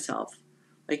created myself.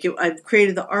 Like I've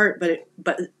created the art,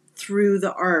 but through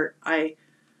the art, I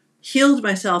healed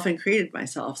myself and created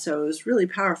myself. So it was a really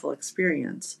powerful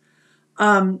experience.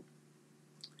 But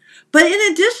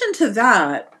in addition to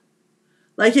that,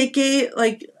 like it gave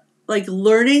like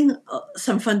learning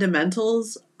some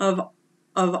fundamentals of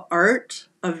art,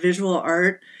 of visual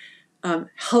art,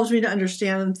 helps me to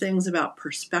understand things about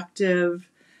perspective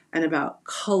and about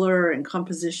color and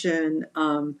composition.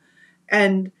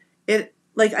 And it,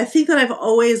 like, I think that I've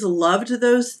always loved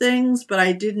those things, but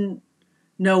I didn't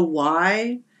know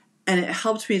why. And it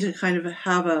helped me to kind of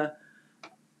have a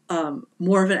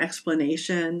more of an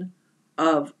explanation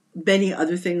of many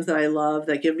other things that I love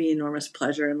that give me enormous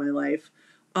pleasure in my life.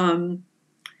 And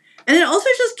it also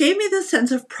just gave me this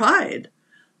sense of pride.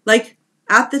 Like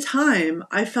at the time,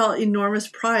 I felt enormous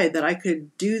pride that I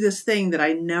could do this thing that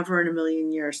I never in a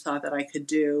million years thought that I could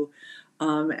do.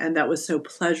 And that was so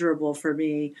pleasurable for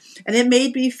me. And it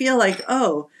made me feel like,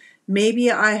 oh,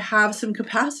 maybe I have some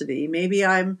capacity. Maybe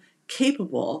I'm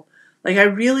capable. Like I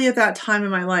really at that time in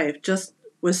my life just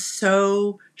was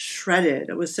so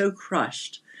shredded. I was so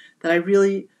crushed that I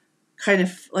really kind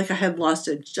of like I had lost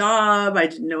a job. I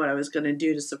didn't know what I was going to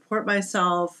do to support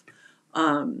myself.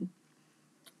 And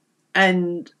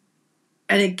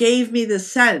it gave me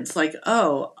this sense like,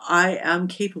 oh, I am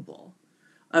capable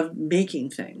of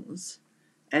making things.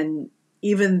 And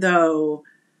even though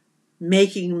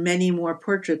making many more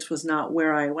portraits was not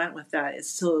where I went with that, it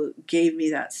still gave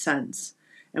me that sense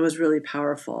and was really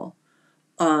powerful.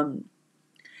 And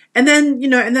then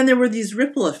there were these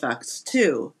ripple effects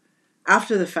too,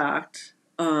 after the fact,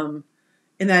 in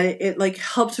that it like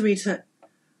helped me to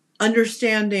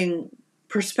understanding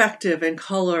perspective and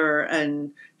color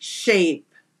and shape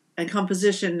and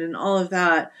composition and all of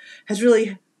that has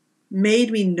really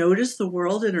made me notice the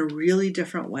world in a really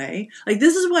different way. Like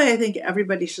this is why I think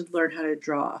everybody should learn how to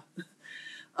draw.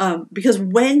 Because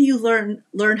when you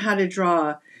learn how to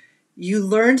draw, you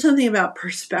learn something about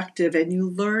perspective and you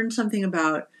learn something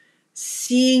about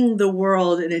seeing the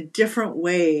world in a different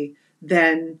way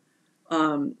than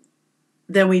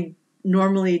we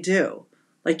normally do.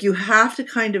 Like you have to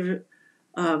kind of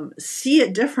see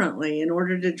it differently in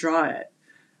order to draw it.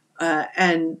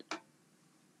 And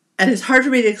it's hard for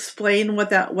me to explain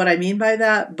what I mean by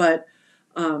that, but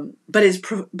it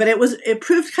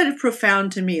proved kind of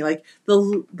profound to me. Like the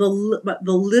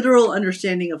literal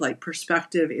understanding of like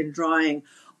perspective in drawing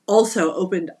also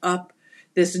opened up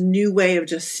this new way of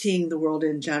just seeing the world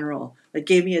in general. Like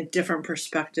gave me a different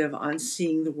perspective on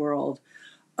seeing the world,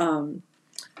 and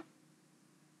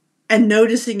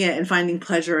noticing it and finding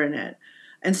pleasure in it.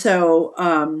 And so,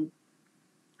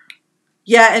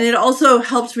 yeah, and it also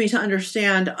helped me to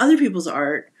understand other people's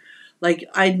art. Like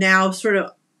I now sort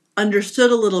of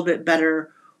understood a little bit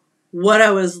better what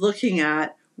I was looking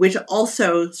at, which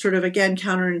also sort of, again,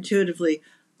 counterintuitively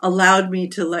allowed me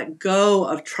to let go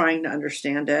of trying to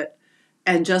understand it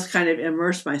and just kind of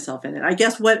immerse myself in it. I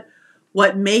guess what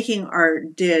making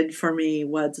art did for me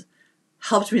was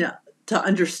helped me to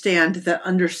understand that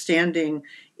understanding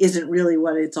isn't really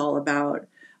what it's all about.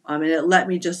 And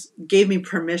it gave me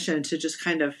permission to just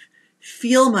kind of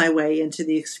feel my way into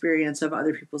the experience of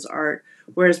other people's art.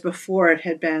 Whereas before it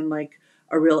had been like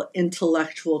a real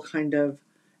intellectual kind of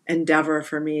endeavor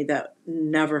for me that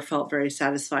never felt very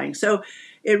satisfying. So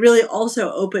it really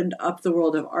also opened up the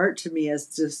world of art to me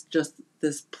as just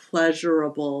this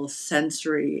pleasurable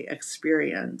sensory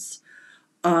experience.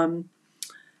 And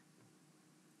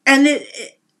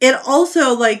it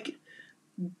also, like,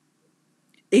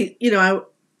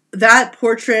 that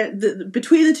portrait,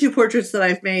 between the two portraits that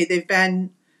I've made, they've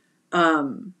been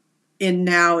in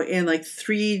like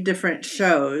 3 different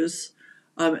shows,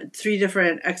 3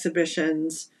 different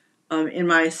exhibitions in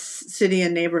my city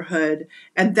and neighborhood.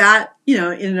 And that, in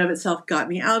and of itself got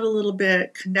me out a little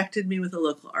bit, connected me with a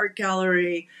local art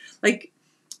gallery. Like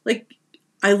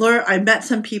I met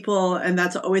some people, and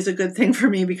that's always a good thing for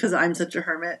me because I'm such a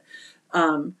hermit.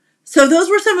 So those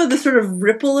were some of the sort of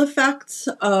ripple effects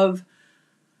of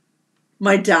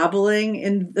my dabbling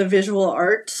in the visual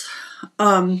arts.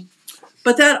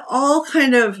 But that all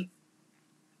kind of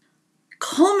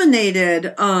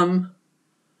culminated, hold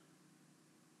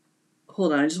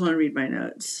on, I just want to read my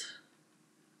notes.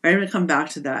 I'm going to come back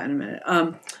to that in a minute.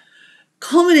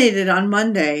 Culminated on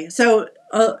Monday. So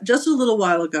just a little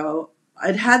while ago,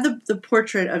 I'd had the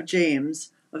portrait of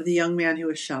James, of the young man who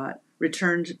was shot,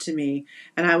 returned to me,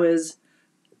 and I was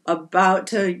about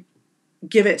to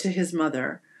give it to his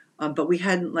mother, but we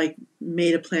hadn't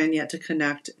made a plan yet to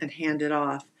connect and hand it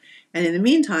off. And in the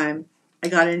meantime, I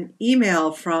got an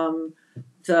email from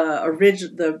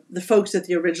the folks at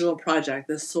the original project,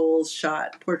 the Souls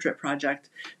Shot Portrait Project,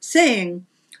 saying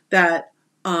that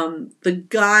the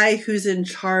guy who's in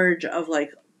charge of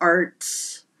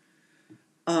arts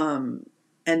and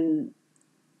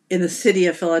in the city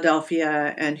of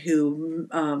Philadelphia, and who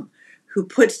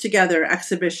puts together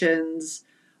exhibitions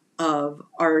of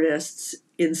artists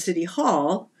in City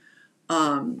Hall,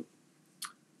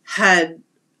 had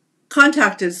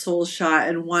contacted Soul Shot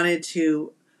and wanted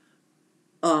to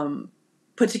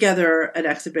put together an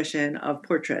exhibition of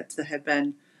portraits that had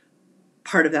been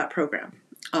part of that program.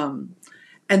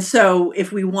 And so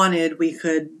if we wanted, we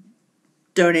could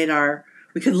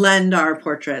lend our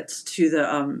portraits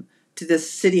to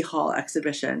this City Hall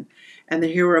exhibition. And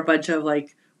then here were a bunch of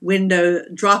window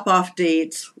drop-off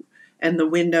dates and the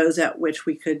windows at which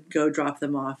we could go drop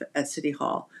them off at City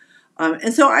Hall.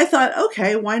 And so I thought,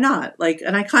 okay, why not?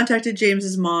 And I contacted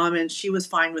James's mom, and she was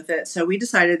fine with it. So we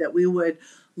decided that we would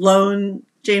loan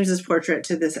James's portrait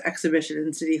to this exhibition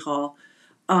in City Hall.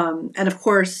 And of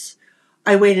course,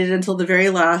 I waited until the very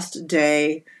last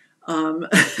day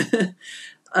to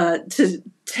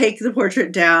take the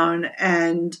portrait down,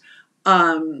 and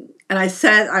I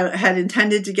said I had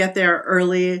intended to get there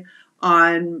early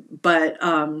on, but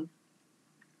of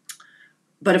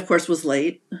course was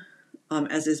late,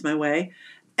 as is my way.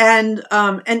 And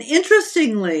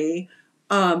interestingly,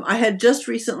 I had just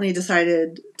recently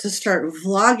decided to start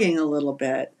vlogging a little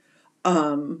bit,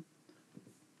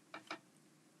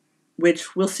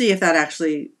 which we'll see if that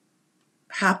actually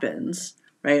happens,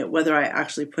 right? Whether I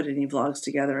actually put any vlogs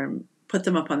together and put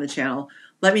them up on the channel.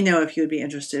 Let me know if you would be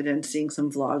interested in seeing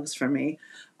some vlogs from me.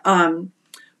 But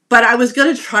I was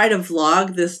going to try to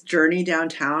vlog this journey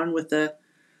downtown with the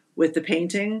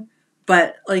painting,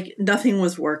 but nothing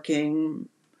was working.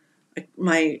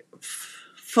 My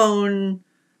phone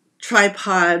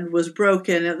tripod was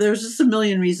broken. There was just a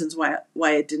million reasons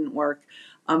why it didn't work.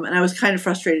 And I was kind of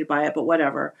frustrated by it, but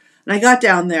whatever. And I got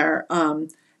down there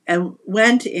and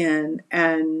went in,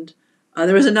 and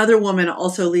there was another woman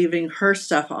also leaving her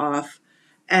stuff off.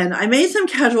 And I made some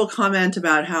casual comment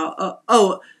about how,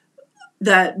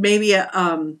 that maybe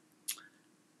I'd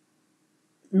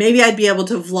be able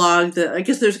to vlog I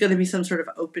guess there's going to be some sort of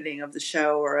opening of the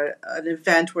show or an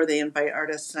event where they invite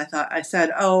artists. And I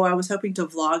said, I was hoping to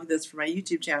vlog this for my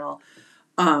YouTube channel.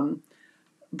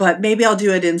 But maybe I'll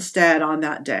do it instead on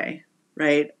that day.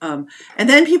 Right. And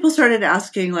then people started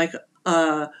asking what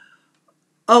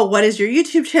is your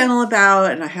YouTube channel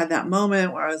about? And I had that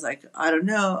moment where I was like, I don't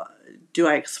know. Do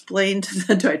I explain to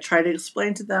them? Do I try to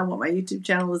explain to them what my YouTube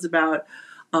channel is about?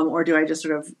 Or do I just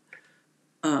sort of,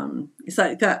 it's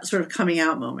like that sort of coming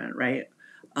out moment, right?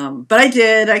 But I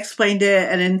did. I explained it,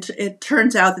 and it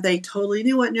turns out that they totally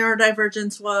knew what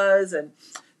neurodivergence was, and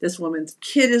this woman's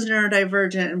kid is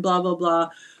neurodivergent, and blah, blah,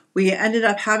 blah, we ended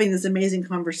up having this amazing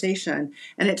conversation.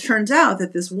 And it turns out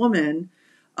that this woman,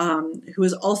 who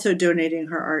is also donating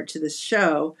her art to this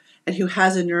show and who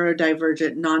has a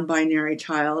neurodivergent, non-binary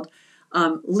child,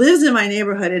 lives in my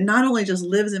neighborhood, and not only just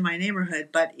lives in my neighborhood,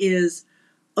 but is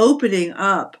opening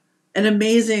up an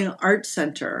amazing art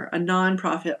center, a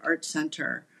nonprofit art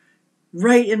center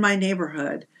right in my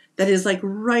neighborhood that is like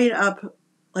right up,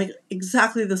 like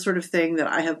exactly the sort of thing that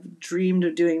I have dreamed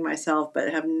of doing myself,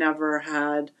 but have never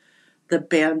had the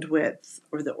bandwidth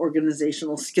or the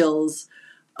organizational skills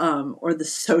or the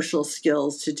social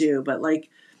skills to do. But like,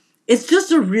 it's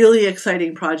just a really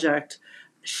exciting project.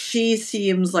 She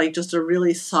seems like just a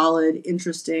really solid,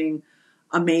 interesting,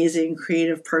 amazing,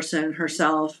 creative person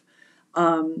herself.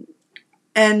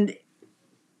 And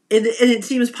it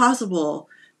seems possible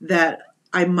that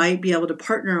I might be able to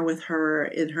partner with her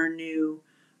in her new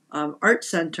art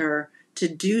center to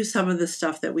do some of the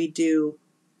stuff that we do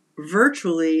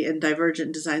virtually in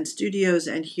Divergent Design Studios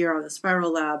and here on the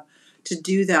Spiral Lab, to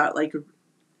do that like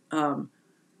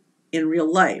in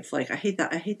real life. Like I hate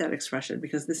that expression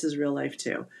because this is real life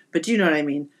too. But do you know what I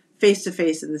mean? Face to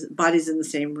face and bodies in the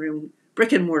same room,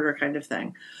 brick and mortar kind of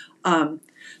thing.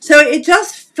 So it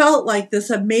just felt like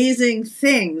this amazing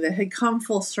thing that had come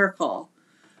full circle.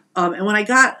 And when I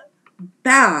got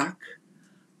back,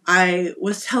 I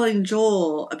was telling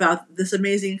Joel about this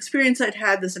amazing experience I'd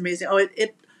had, this amazing,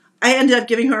 I ended up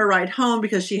giving her a ride home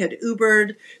because she had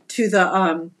Ubered to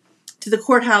the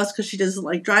courthouse because she doesn't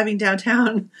like driving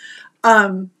downtown.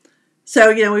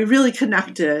 So, we really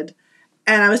connected,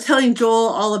 and I was telling Joel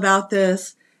all about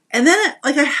this. And then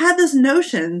I had this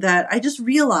notion that I just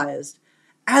realized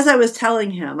as I was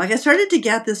telling him, I started to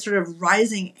get this sort of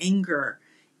rising anger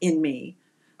in me,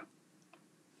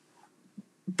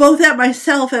 both at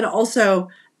myself and also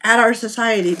at our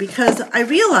society, because I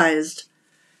realized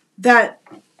that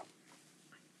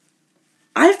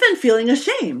I've been feeling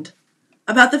ashamed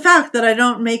about the fact that I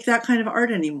don't make that kind of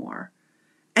art anymore.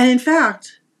 And in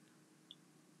fact,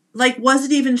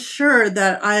 wasn't even sure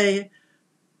that I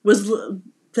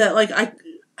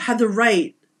had the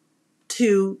right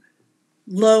to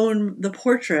loan the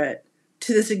portrait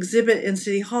to this exhibit in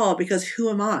City Hall, because who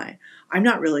am I? I'm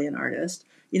not really an artist.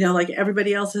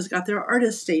 Everybody else has got their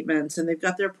artist statements and they've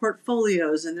got their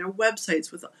portfolios and their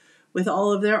websites with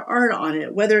all of their art on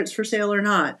it, whether it's for sale or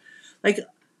not.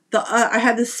 I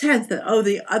had the sense that,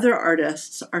 the other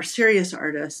artists are serious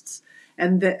artists,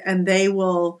 and they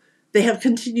have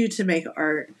continued to make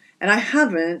art, and I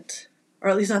haven't, or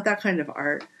at least not that kind of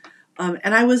art.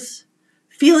 And I was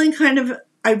feeling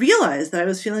I realized that I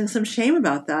was feeling some shame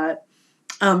about that,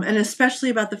 and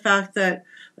especially about the fact that,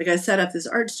 I set up this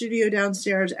art studio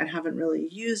downstairs and haven't really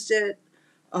used it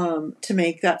to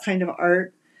make that kind of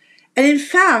art. And in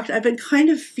fact, I've been kind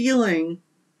of feeling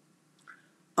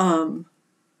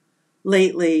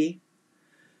lately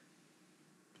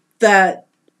that,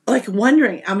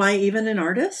 wondering, am I even an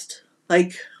artist?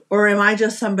 Or am I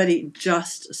just somebody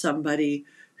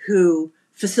who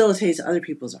facilitates other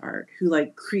people's art, who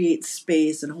creates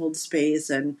space and holds space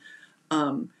and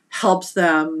helps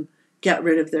them get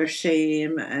rid of their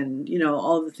shame and,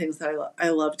 all of the things that I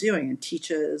love doing, and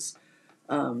teaches.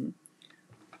 I've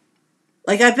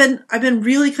been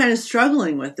really kind of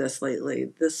struggling with this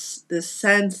lately, this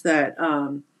sense that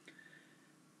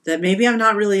that maybe I'm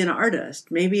not really an artist.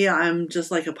 Maybe I'm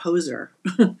just a poser.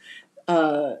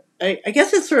 I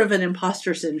guess it's sort of an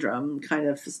imposter syndrome kind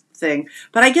of thing.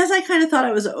 But I guess I kind of thought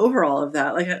I was over all of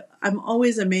that. I'm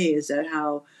always amazed at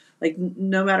how,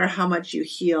 no matter how much you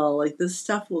heal, this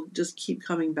stuff will just keep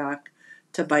coming back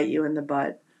to bite you in the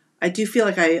butt. I do feel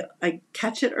like I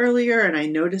catch it earlier and I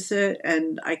notice it,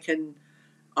 and I can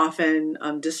often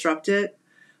disrupt it.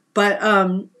 But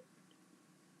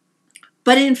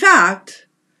in fact,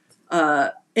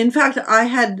 I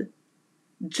had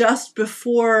just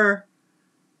the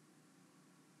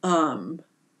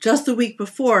week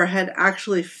before, had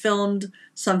actually filmed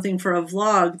something for a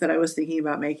vlog that I was thinking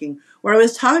about making, where I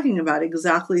was talking about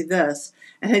exactly this,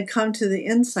 and had come to the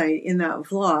insight in that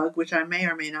vlog, which I may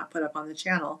or may not put up on the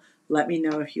channel. Let me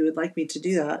know if you would like me to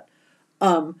do that.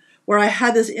 Where I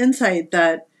had this insight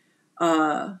that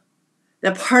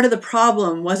that part of the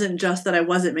problem wasn't just that I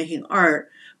wasn't making art,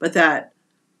 but that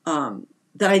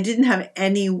I didn't have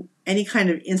any kind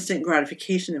of instant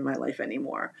gratification in my life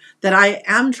anymore. That I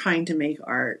am trying to make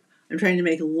art. I'm trying to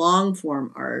make long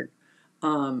form art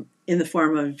in the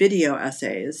form of video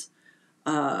essays.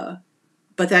 But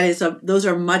those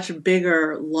are much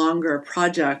bigger, longer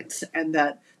projects, and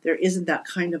that there isn't that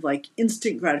kind of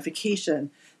instant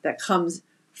gratification that comes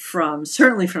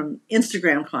certainly from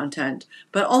Instagram content,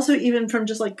 but also even from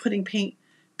just putting paint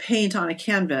paint on a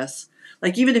canvas,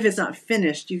 like even if it's not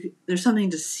finished, there's something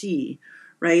to see,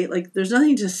 right? Like there's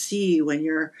nothing to see when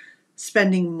you're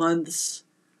spending months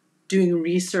doing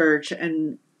research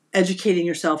and educating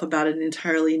yourself about an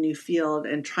entirely new field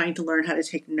and trying to learn how to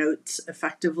take notes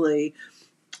effectively,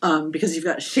 because you've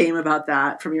got shame about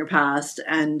that from your past,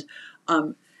 and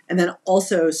then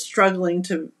also struggling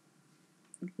to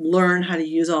learn how to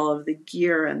use all of the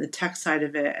gear and the tech side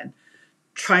of it, and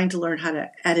trying to learn how to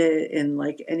edit in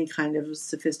like any kind of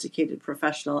sophisticated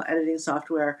professional editing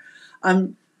software.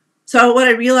 So what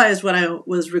I realized when I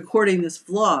was recording this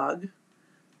vlog,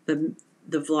 the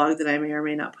vlog that I may or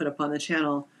may not put up on the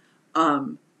channel,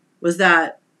 was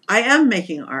that I am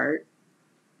making art,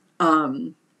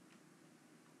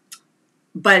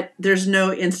 but there's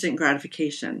no instant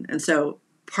gratification. And so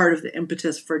part of the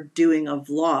impetus for doing a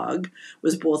vlog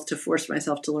was both to force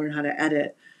myself to learn how to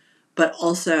edit, but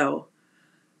also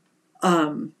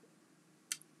to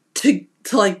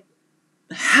like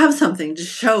have something to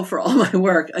show for all my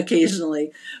work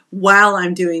occasionally while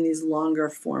I'm doing these longer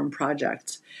form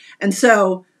projects. And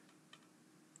so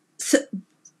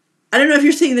I don't know if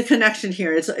you're seeing the connection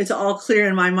here. It's all clear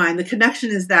in my mind. The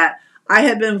connection is that I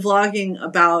had been vlogging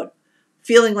about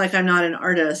feeling like I'm not an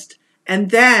artist. And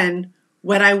then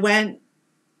when I went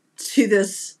to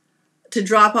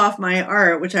drop off my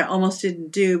art, which I almost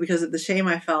didn't do because of the shame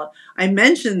I felt, I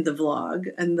mentioned the vlog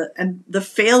and the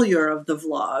failure of the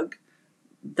vlog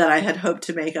that I had hoped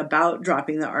to make about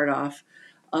dropping the art off.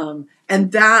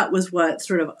 And that was what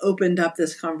sort of opened up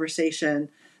this conversation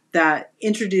that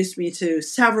introduced me to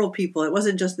several people. It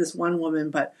wasn't just this one woman,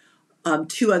 but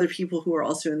 2 other people who are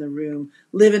also in the room,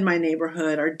 live in my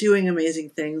neighborhood, are doing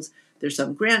amazing things. There's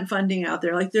some grant funding out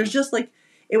there. Like there's just like,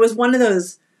 it was one of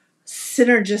those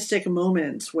synergistic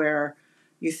moments where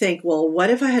you think, well, what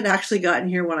if I had actually gotten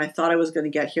here when I thought I was going to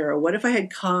get here? Or what if I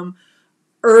had come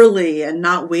early and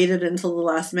not waited until the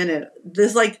last minute?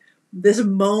 This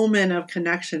moment of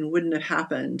connection wouldn't have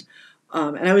happened.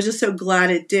 And I was just so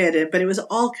glad it did. But it was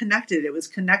all connected. It was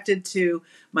connected to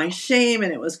my shame,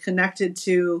 and it was connected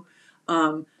to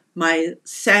my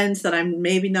sense that I'm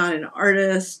maybe not an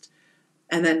artist,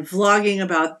 and then vlogging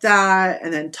about that,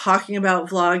 and then talking about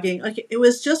vlogging. Like it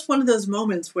was just one of those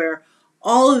moments where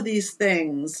all of these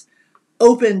things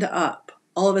opened up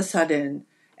all of a sudden,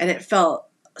 and it felt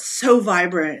so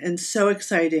vibrant and so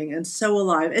exciting and so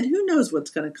alive. And who knows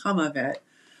what's going to come of it.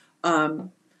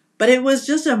 But it was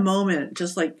just a moment,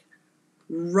 just like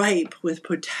ripe with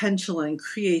potential and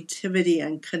creativity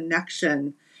and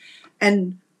connection.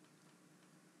 And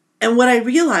what I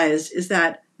realized is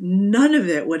that none of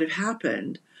it would have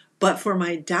happened but for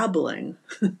my dabbling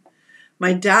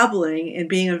in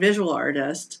being a visual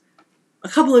artist a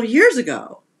couple of years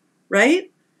ago,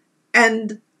 right?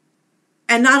 And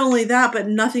not only that, but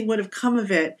nothing would have come of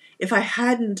it if I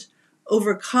hadn't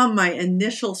overcome my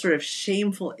initial sort of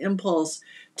shameful impulse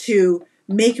to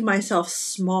make myself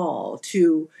small,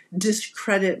 to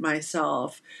discredit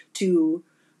myself, to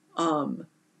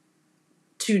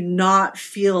not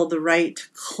feel the right to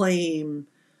claim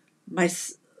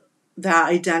that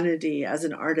identity as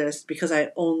an artist because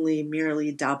I only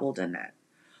merely dabbled in it.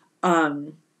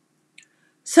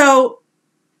 So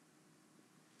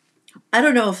I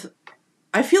don't know if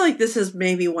I feel like this is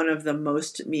maybe one of the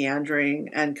most meandering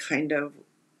and kind of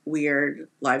weird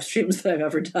live streams that I've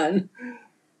ever done.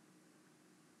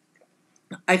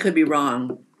 I could be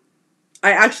wrong.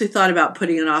 I actually thought about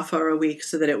putting it off for a week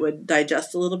so that it would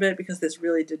digest a little bit, because this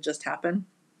really did just happen.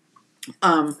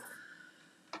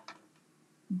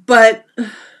 But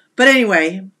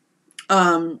anyway,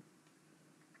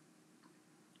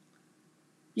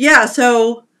 yeah,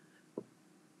 so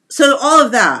all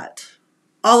of that,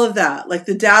 like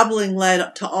the dabbling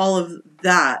led to all of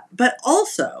that, but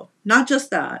also not just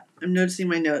that. I'm noticing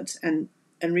my notes and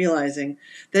realizing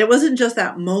that it wasn't just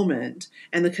that moment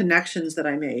and the connections that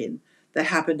I made that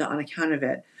happened on account of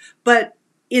it, but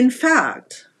in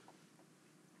fact,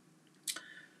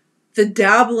 the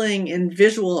dabbling in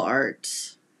visual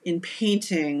arts, in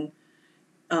painting,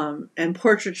 and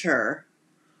portraiture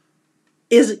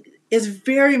is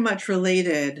very much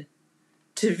related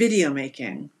to video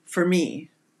making for me.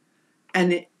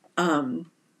 And I'm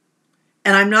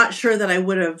not sure that I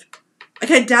would have,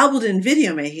 like, I dabbled in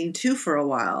video making too for a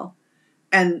while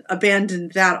and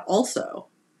abandoned that also.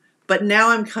 But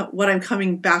now what I'm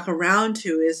coming back around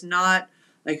to is not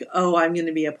like, oh, I'm going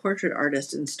to be a portrait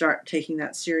artist and start taking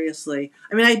that seriously.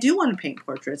 I mean, I do want to paint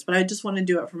portraits, but I just want to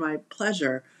do it for my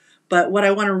pleasure. But what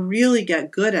I want to really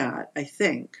get good at, I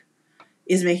think,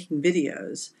 is making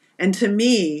videos. And to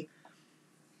me,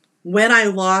 when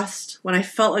I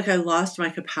felt like I lost my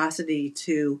capacity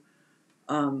to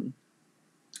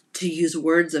to use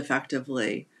words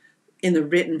effectively in the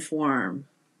written form,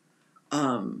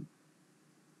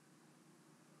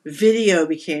 video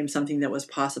became something that was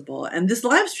possible. And this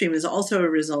live stream is also a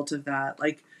result of that.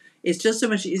 Like, it's just so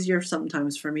much easier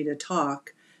sometimes for me to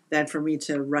talk than for me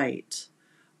to write.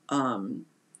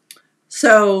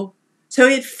 So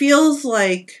it feels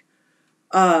like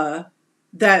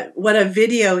that what a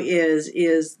video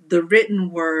is the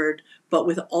written word, but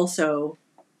with also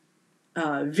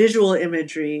visual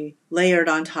imagery layered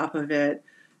on top of it,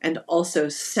 and also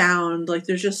sound. Like,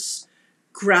 there's just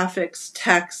graphics,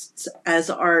 texts as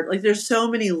art. Like, there's so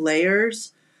many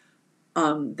layers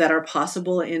that are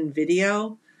possible in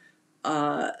video,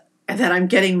 and that I'm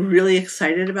getting really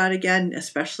excited about again,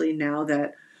 especially now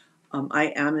that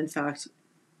I am in fact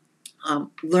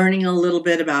learning a little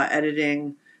bit about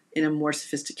editing in a more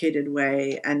sophisticated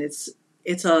way, and it's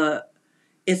a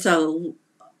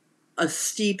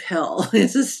steep hill.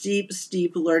 It's a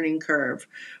steep learning curve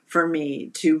for me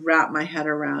to wrap my head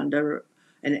around an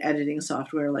editing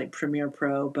software like Premiere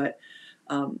Pro. But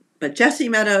Jessie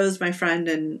Meadows, my friend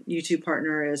and YouTube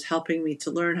partner, is helping me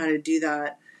to learn how to do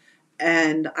that.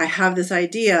 And I have this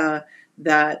idea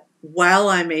that while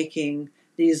I'm making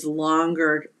these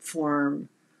longer form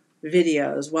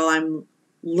videos, while I'm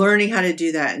learning how to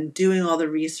do that and doing all the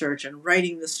research and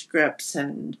writing the scripts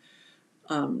and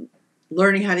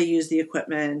learning how to use the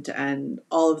equipment and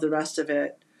all of the rest of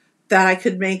it, that I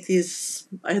could make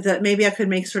that maybe I could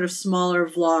make sort of smaller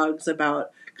vlogs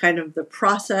about kind of the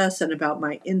process and about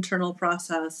my internal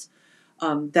process,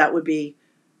 that would be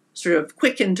sort of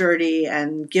quick and dirty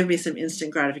and give me some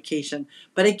instant gratification.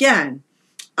 But again,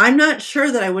 I'm not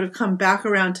sure that I would have come back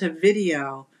around to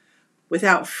video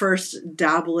without first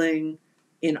dabbling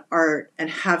in art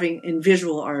and in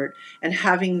visual art and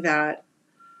having that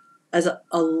as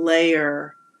a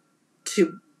layer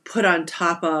to put on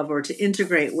top of or to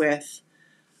integrate with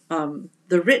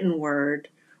the written word,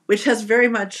 which has very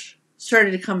much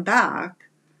started to come back,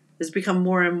 has become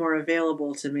more and more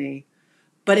available to me.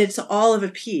 But it's all of a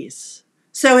piece.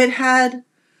 So to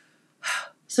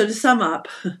sum up,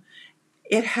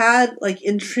 it had like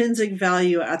intrinsic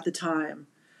value at the time.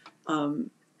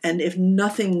 And if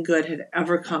nothing good had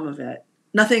ever come of it,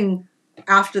 nothing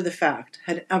after the fact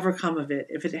had ever come of it,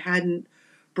 if it hadn't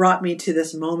brought me to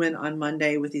this moment on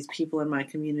Monday with these people in my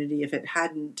community, if it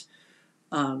hadn't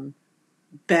been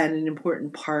an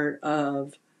important part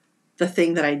of the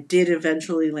thing that I did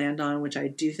eventually land on, which I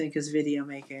do think is video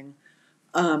making,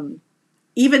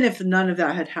 even if none of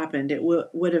that had happened, it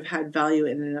would have had value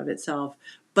in and of itself.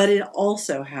 But it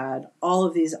also had all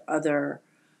of these other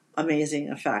amazing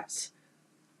effects,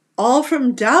 all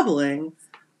from dabbling.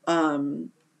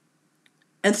 And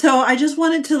so I just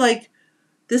wanted to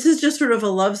this is just sort of a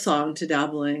love song to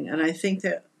dabbling. And I think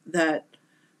that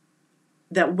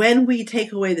when we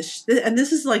take away and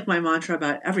this is like my mantra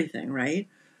about everything, right?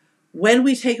 When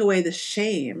we take away the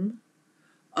shame,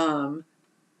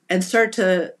 and start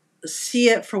to see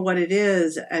it for what it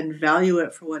is and value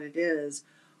it for what it is,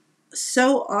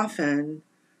 so often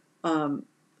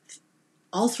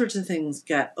all sorts of things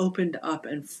get opened up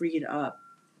and freed up.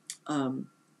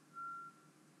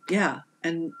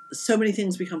 And so many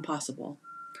things become possible.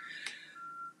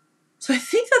 So I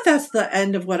think that's the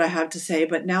end of what I have to say,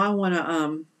 but now I want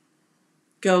to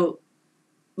go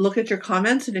look at your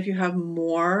comments, and if you have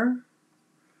more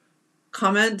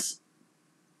comments,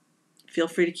 feel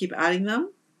free to keep adding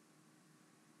them.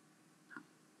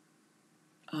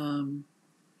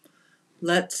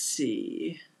 Let's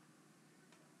see.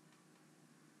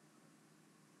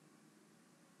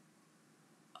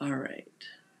 All right.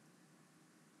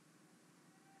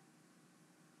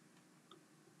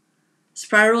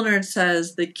 Spiral Nerd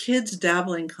says, the kids'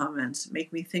 dabbling comments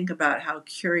make me think about how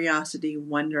curiosity,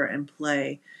 wonder, and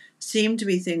play seem to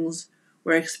be things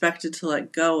we're expected to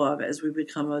let go of as we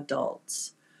become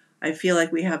adults. I feel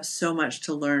like we have so much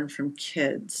to learn from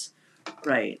kids,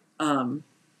 right? And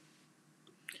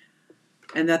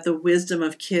that the wisdom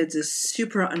of kids is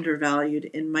super undervalued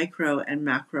in micro and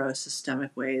macro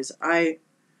systemic ways. I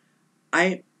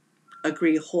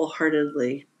agree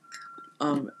wholeheartedly.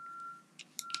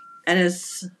 And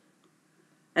as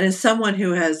someone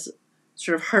who has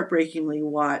sort of heartbreakingly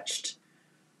watched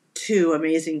two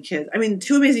amazing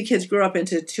kids grow up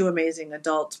into two amazing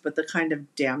adults, but the kind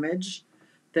of damage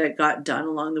that got done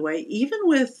along the way, even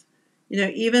with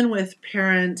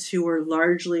parents who were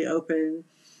largely open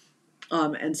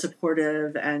and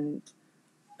supportive and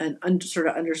sort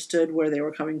of understood where they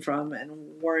were coming from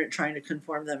and weren't trying to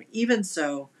conform them. Even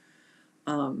so,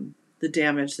 the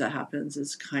damage that happens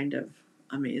is kind of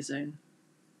amazing.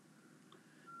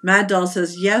 Mad Doll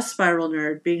says, yes, Spiral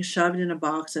Nerd, being shoved in a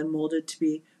box and molded to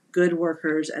be good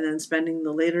workers and then spending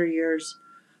the later years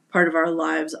part of our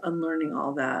lives unlearning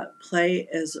all that. Play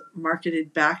is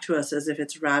marketed back to us as if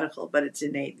it's radical, but it's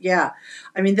innate. Yeah.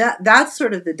 I mean, that's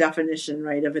sort of the definition,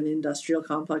 right, of an industrial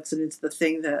complex, and it's the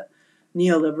thing that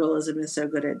neoliberalism is so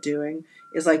good at doing,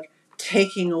 is like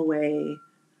taking away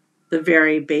the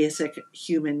very basic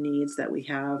human needs that we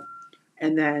have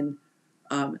and then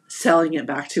selling it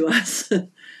back to us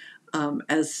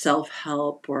as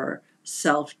self-help or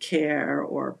self-care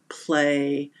or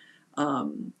play.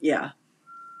 Yeah,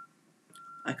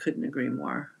 I couldn't agree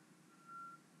more.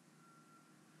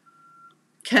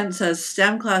 Ken says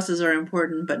STEM classes are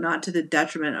important, but not to the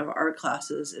detriment of art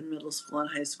classes in middle school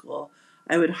and high school.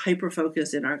 I would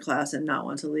hyper-focus in art class and not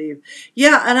want to leave.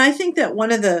 Yeah, and I think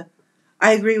that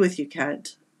I agree with you,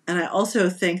 Kent. And I also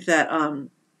think that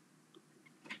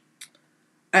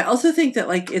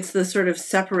like it's the sort of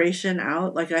separation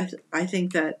out. Like I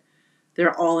think that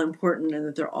they're all important and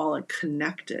that they're all like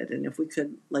connected. And if we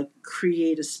could like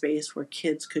create a space where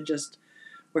kids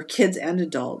and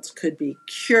adults could be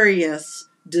curious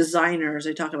designers,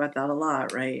 I talk about that a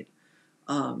lot, right?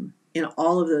 In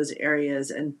all of those areas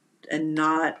and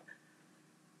not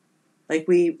like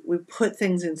we put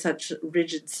things in such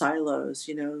rigid silos,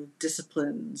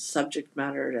 disciplines, subject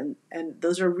matter, and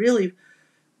those are really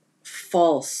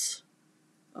false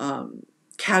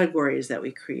categories that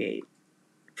we create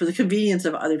for the convenience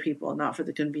of other people, not for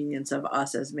the convenience of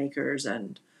us as makers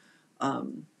and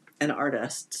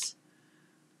artists.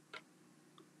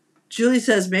 Julie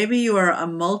says, maybe you are a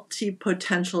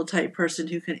multi-potential type person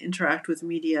who can interact with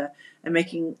media and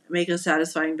make a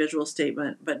satisfying visual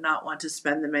statement, but not want to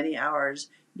spend the many hours,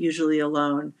 usually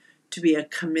alone, to be a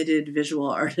committed visual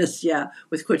artist. Yeah,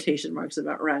 with quotation marks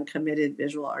around committed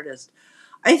visual artist.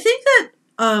 I think that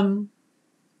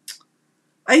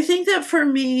for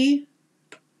me,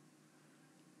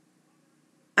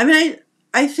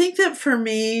 I think that for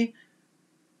me,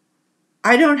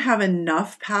 I don't have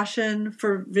enough passion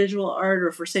for visual art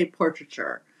or for, say,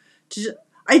 portraiture.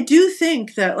 I do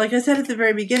think that, like I said at the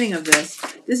very beginning of this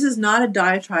is not a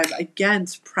diatribe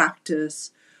against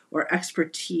practice or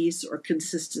expertise or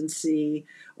consistency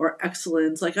or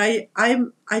excellence. Like I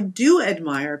do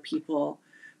admire people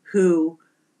who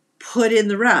put in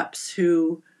the reps,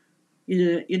 who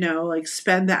like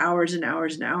spend the hours and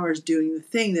hours and hours doing the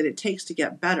thing that it takes to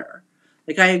get better.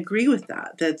 Like I agree with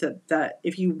that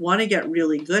if you want to get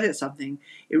really good at something,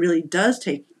 it really does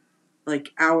take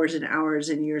like hours and hours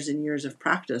and years of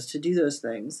practice to do those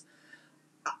things.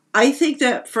 I think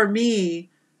that for me,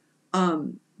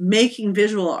 making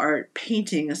visual art,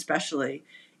 painting especially,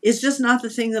 is just not the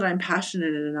thing that I'm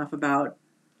passionate enough about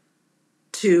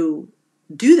to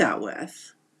do that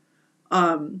with.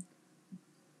 But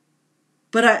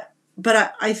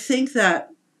I think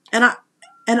that, and I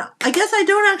guess I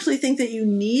don't actually think that you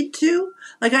need to.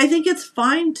 Like, I think it's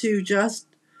fine to just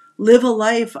live a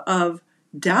life of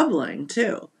dabbling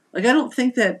too. Like, I don't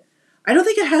think it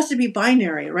has to be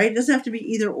binary, right? It doesn't have to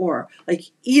be either or. Like,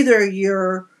 either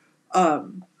you're,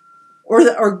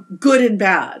 or good and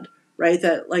bad, right?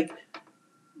 That like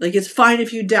it's fine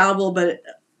if you dabble, but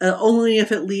only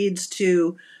if it leads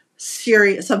to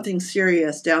something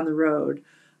serious down the road.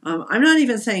 I'm not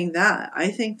even saying that. I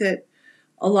think that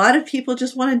a lot of people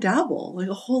just want to dabble. Like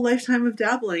a whole lifetime of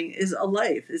dabbling is a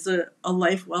life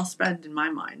well spent in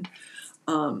my mind.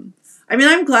 I mean,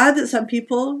 I'm glad that some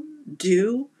people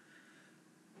do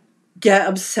get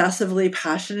obsessively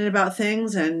passionate about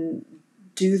things and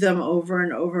do them over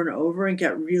and over and over and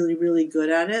get really, really good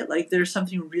at it. Like there's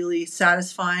something really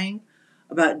satisfying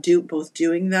about both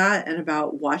doing that and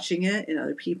about watching it in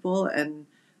other people. And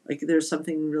like there's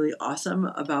something really awesome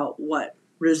about what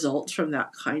results from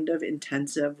that kind of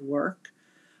intensive work.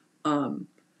 I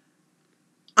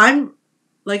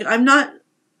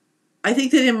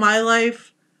think that in my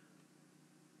life,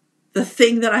 the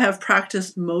thing that I have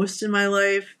practiced most in my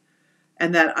life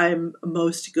and that I'm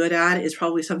most good at is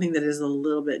probably something that is a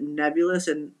little bit nebulous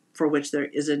and for which there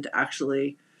isn't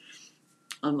actually,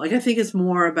 I think it's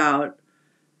more about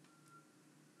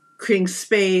creating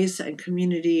space and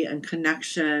community and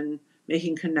connection,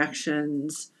 making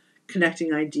connections,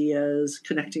 connecting ideas,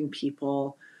 connecting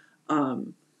people.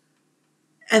 And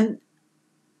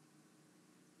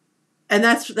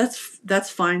that's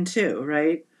fine too,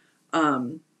 right?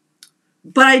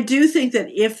 But I do think that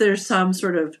if there's some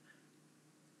sort of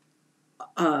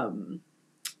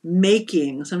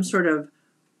making, some sort of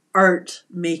art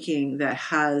making that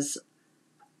has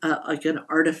like an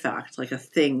artifact, like a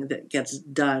thing that gets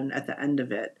done at the end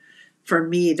of it, for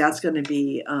me, that's going to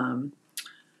be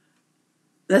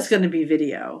that's going to be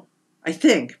video, I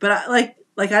think. But I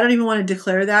don't even want to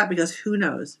declare that, because who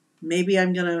knows? Maybe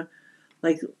I'm going to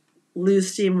like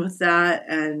lose steam with that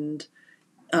and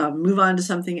move on to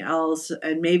something else,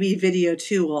 and maybe video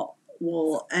too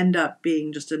will end up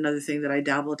being just another thing that I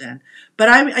dabbled in. But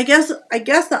I guess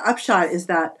the upshot is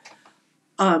that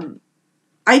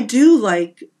I do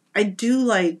like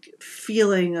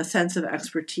feeling a sense of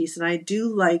expertise, and I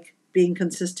do like being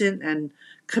consistent and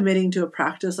committing to a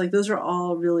practice. Like, those are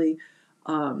all really,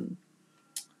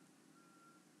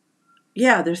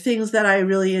 they're things that I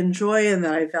really enjoy and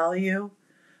that I value.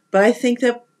 But I think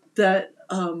that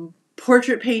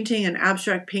portrait painting and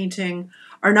abstract painting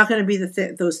are not going to be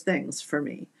those things for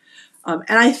me. And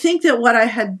I think that what I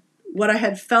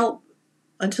had felt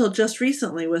until just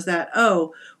recently was that,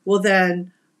 oh, well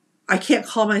then I can't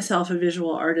call myself a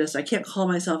visual artist. I can't call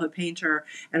myself a painter.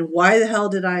 And why the hell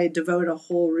did I devote a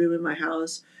whole room in my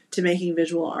house to making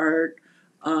visual art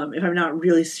if I'm not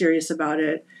really serious about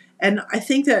it? And I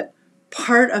think that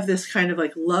part of this kind of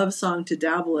like love song to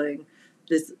dabbling,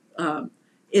 this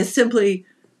is simply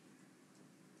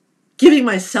giving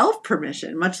myself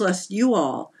permission, much less you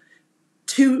all,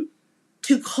 to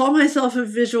call myself a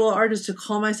visual artist, to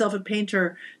call myself a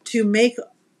painter, to make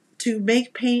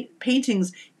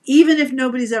paintings, even if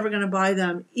nobody's ever going to buy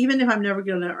them, even if I'm never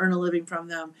going to earn a living from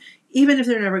them, even if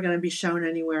they're never going to be shown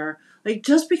anywhere, like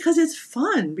just because it's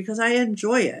fun, because I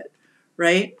enjoy it,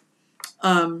 right?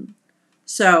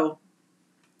 So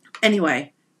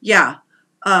anyway, yeah.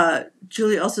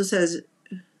 Julie also says,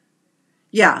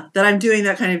 yeah, that I'm doing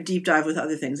that kind of deep dive with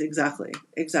other things. Exactly.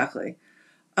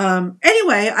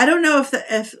 Anyway, I don't know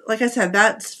if like I said,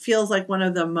 that feels like one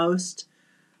of the most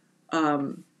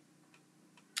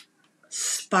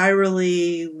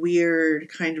spirally, weird,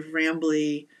 kind of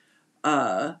rambly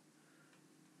live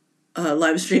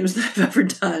streams that I've ever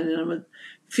done, and I'm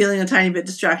feeling a tiny bit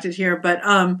distracted here. But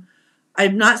I'm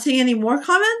not seeing any more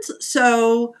comments,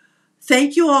 so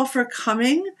thank you all for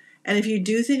coming. And if you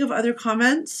do think of other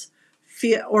comments,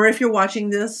 or if you're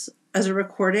watching this as a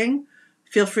recording,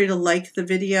 feel free to like the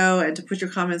video and to put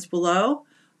your comments below.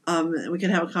 And we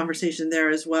can have a conversation there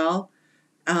as well.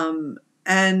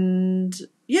 And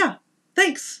yeah,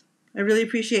 thanks. I really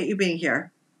appreciate you being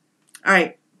here. All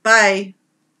right, bye.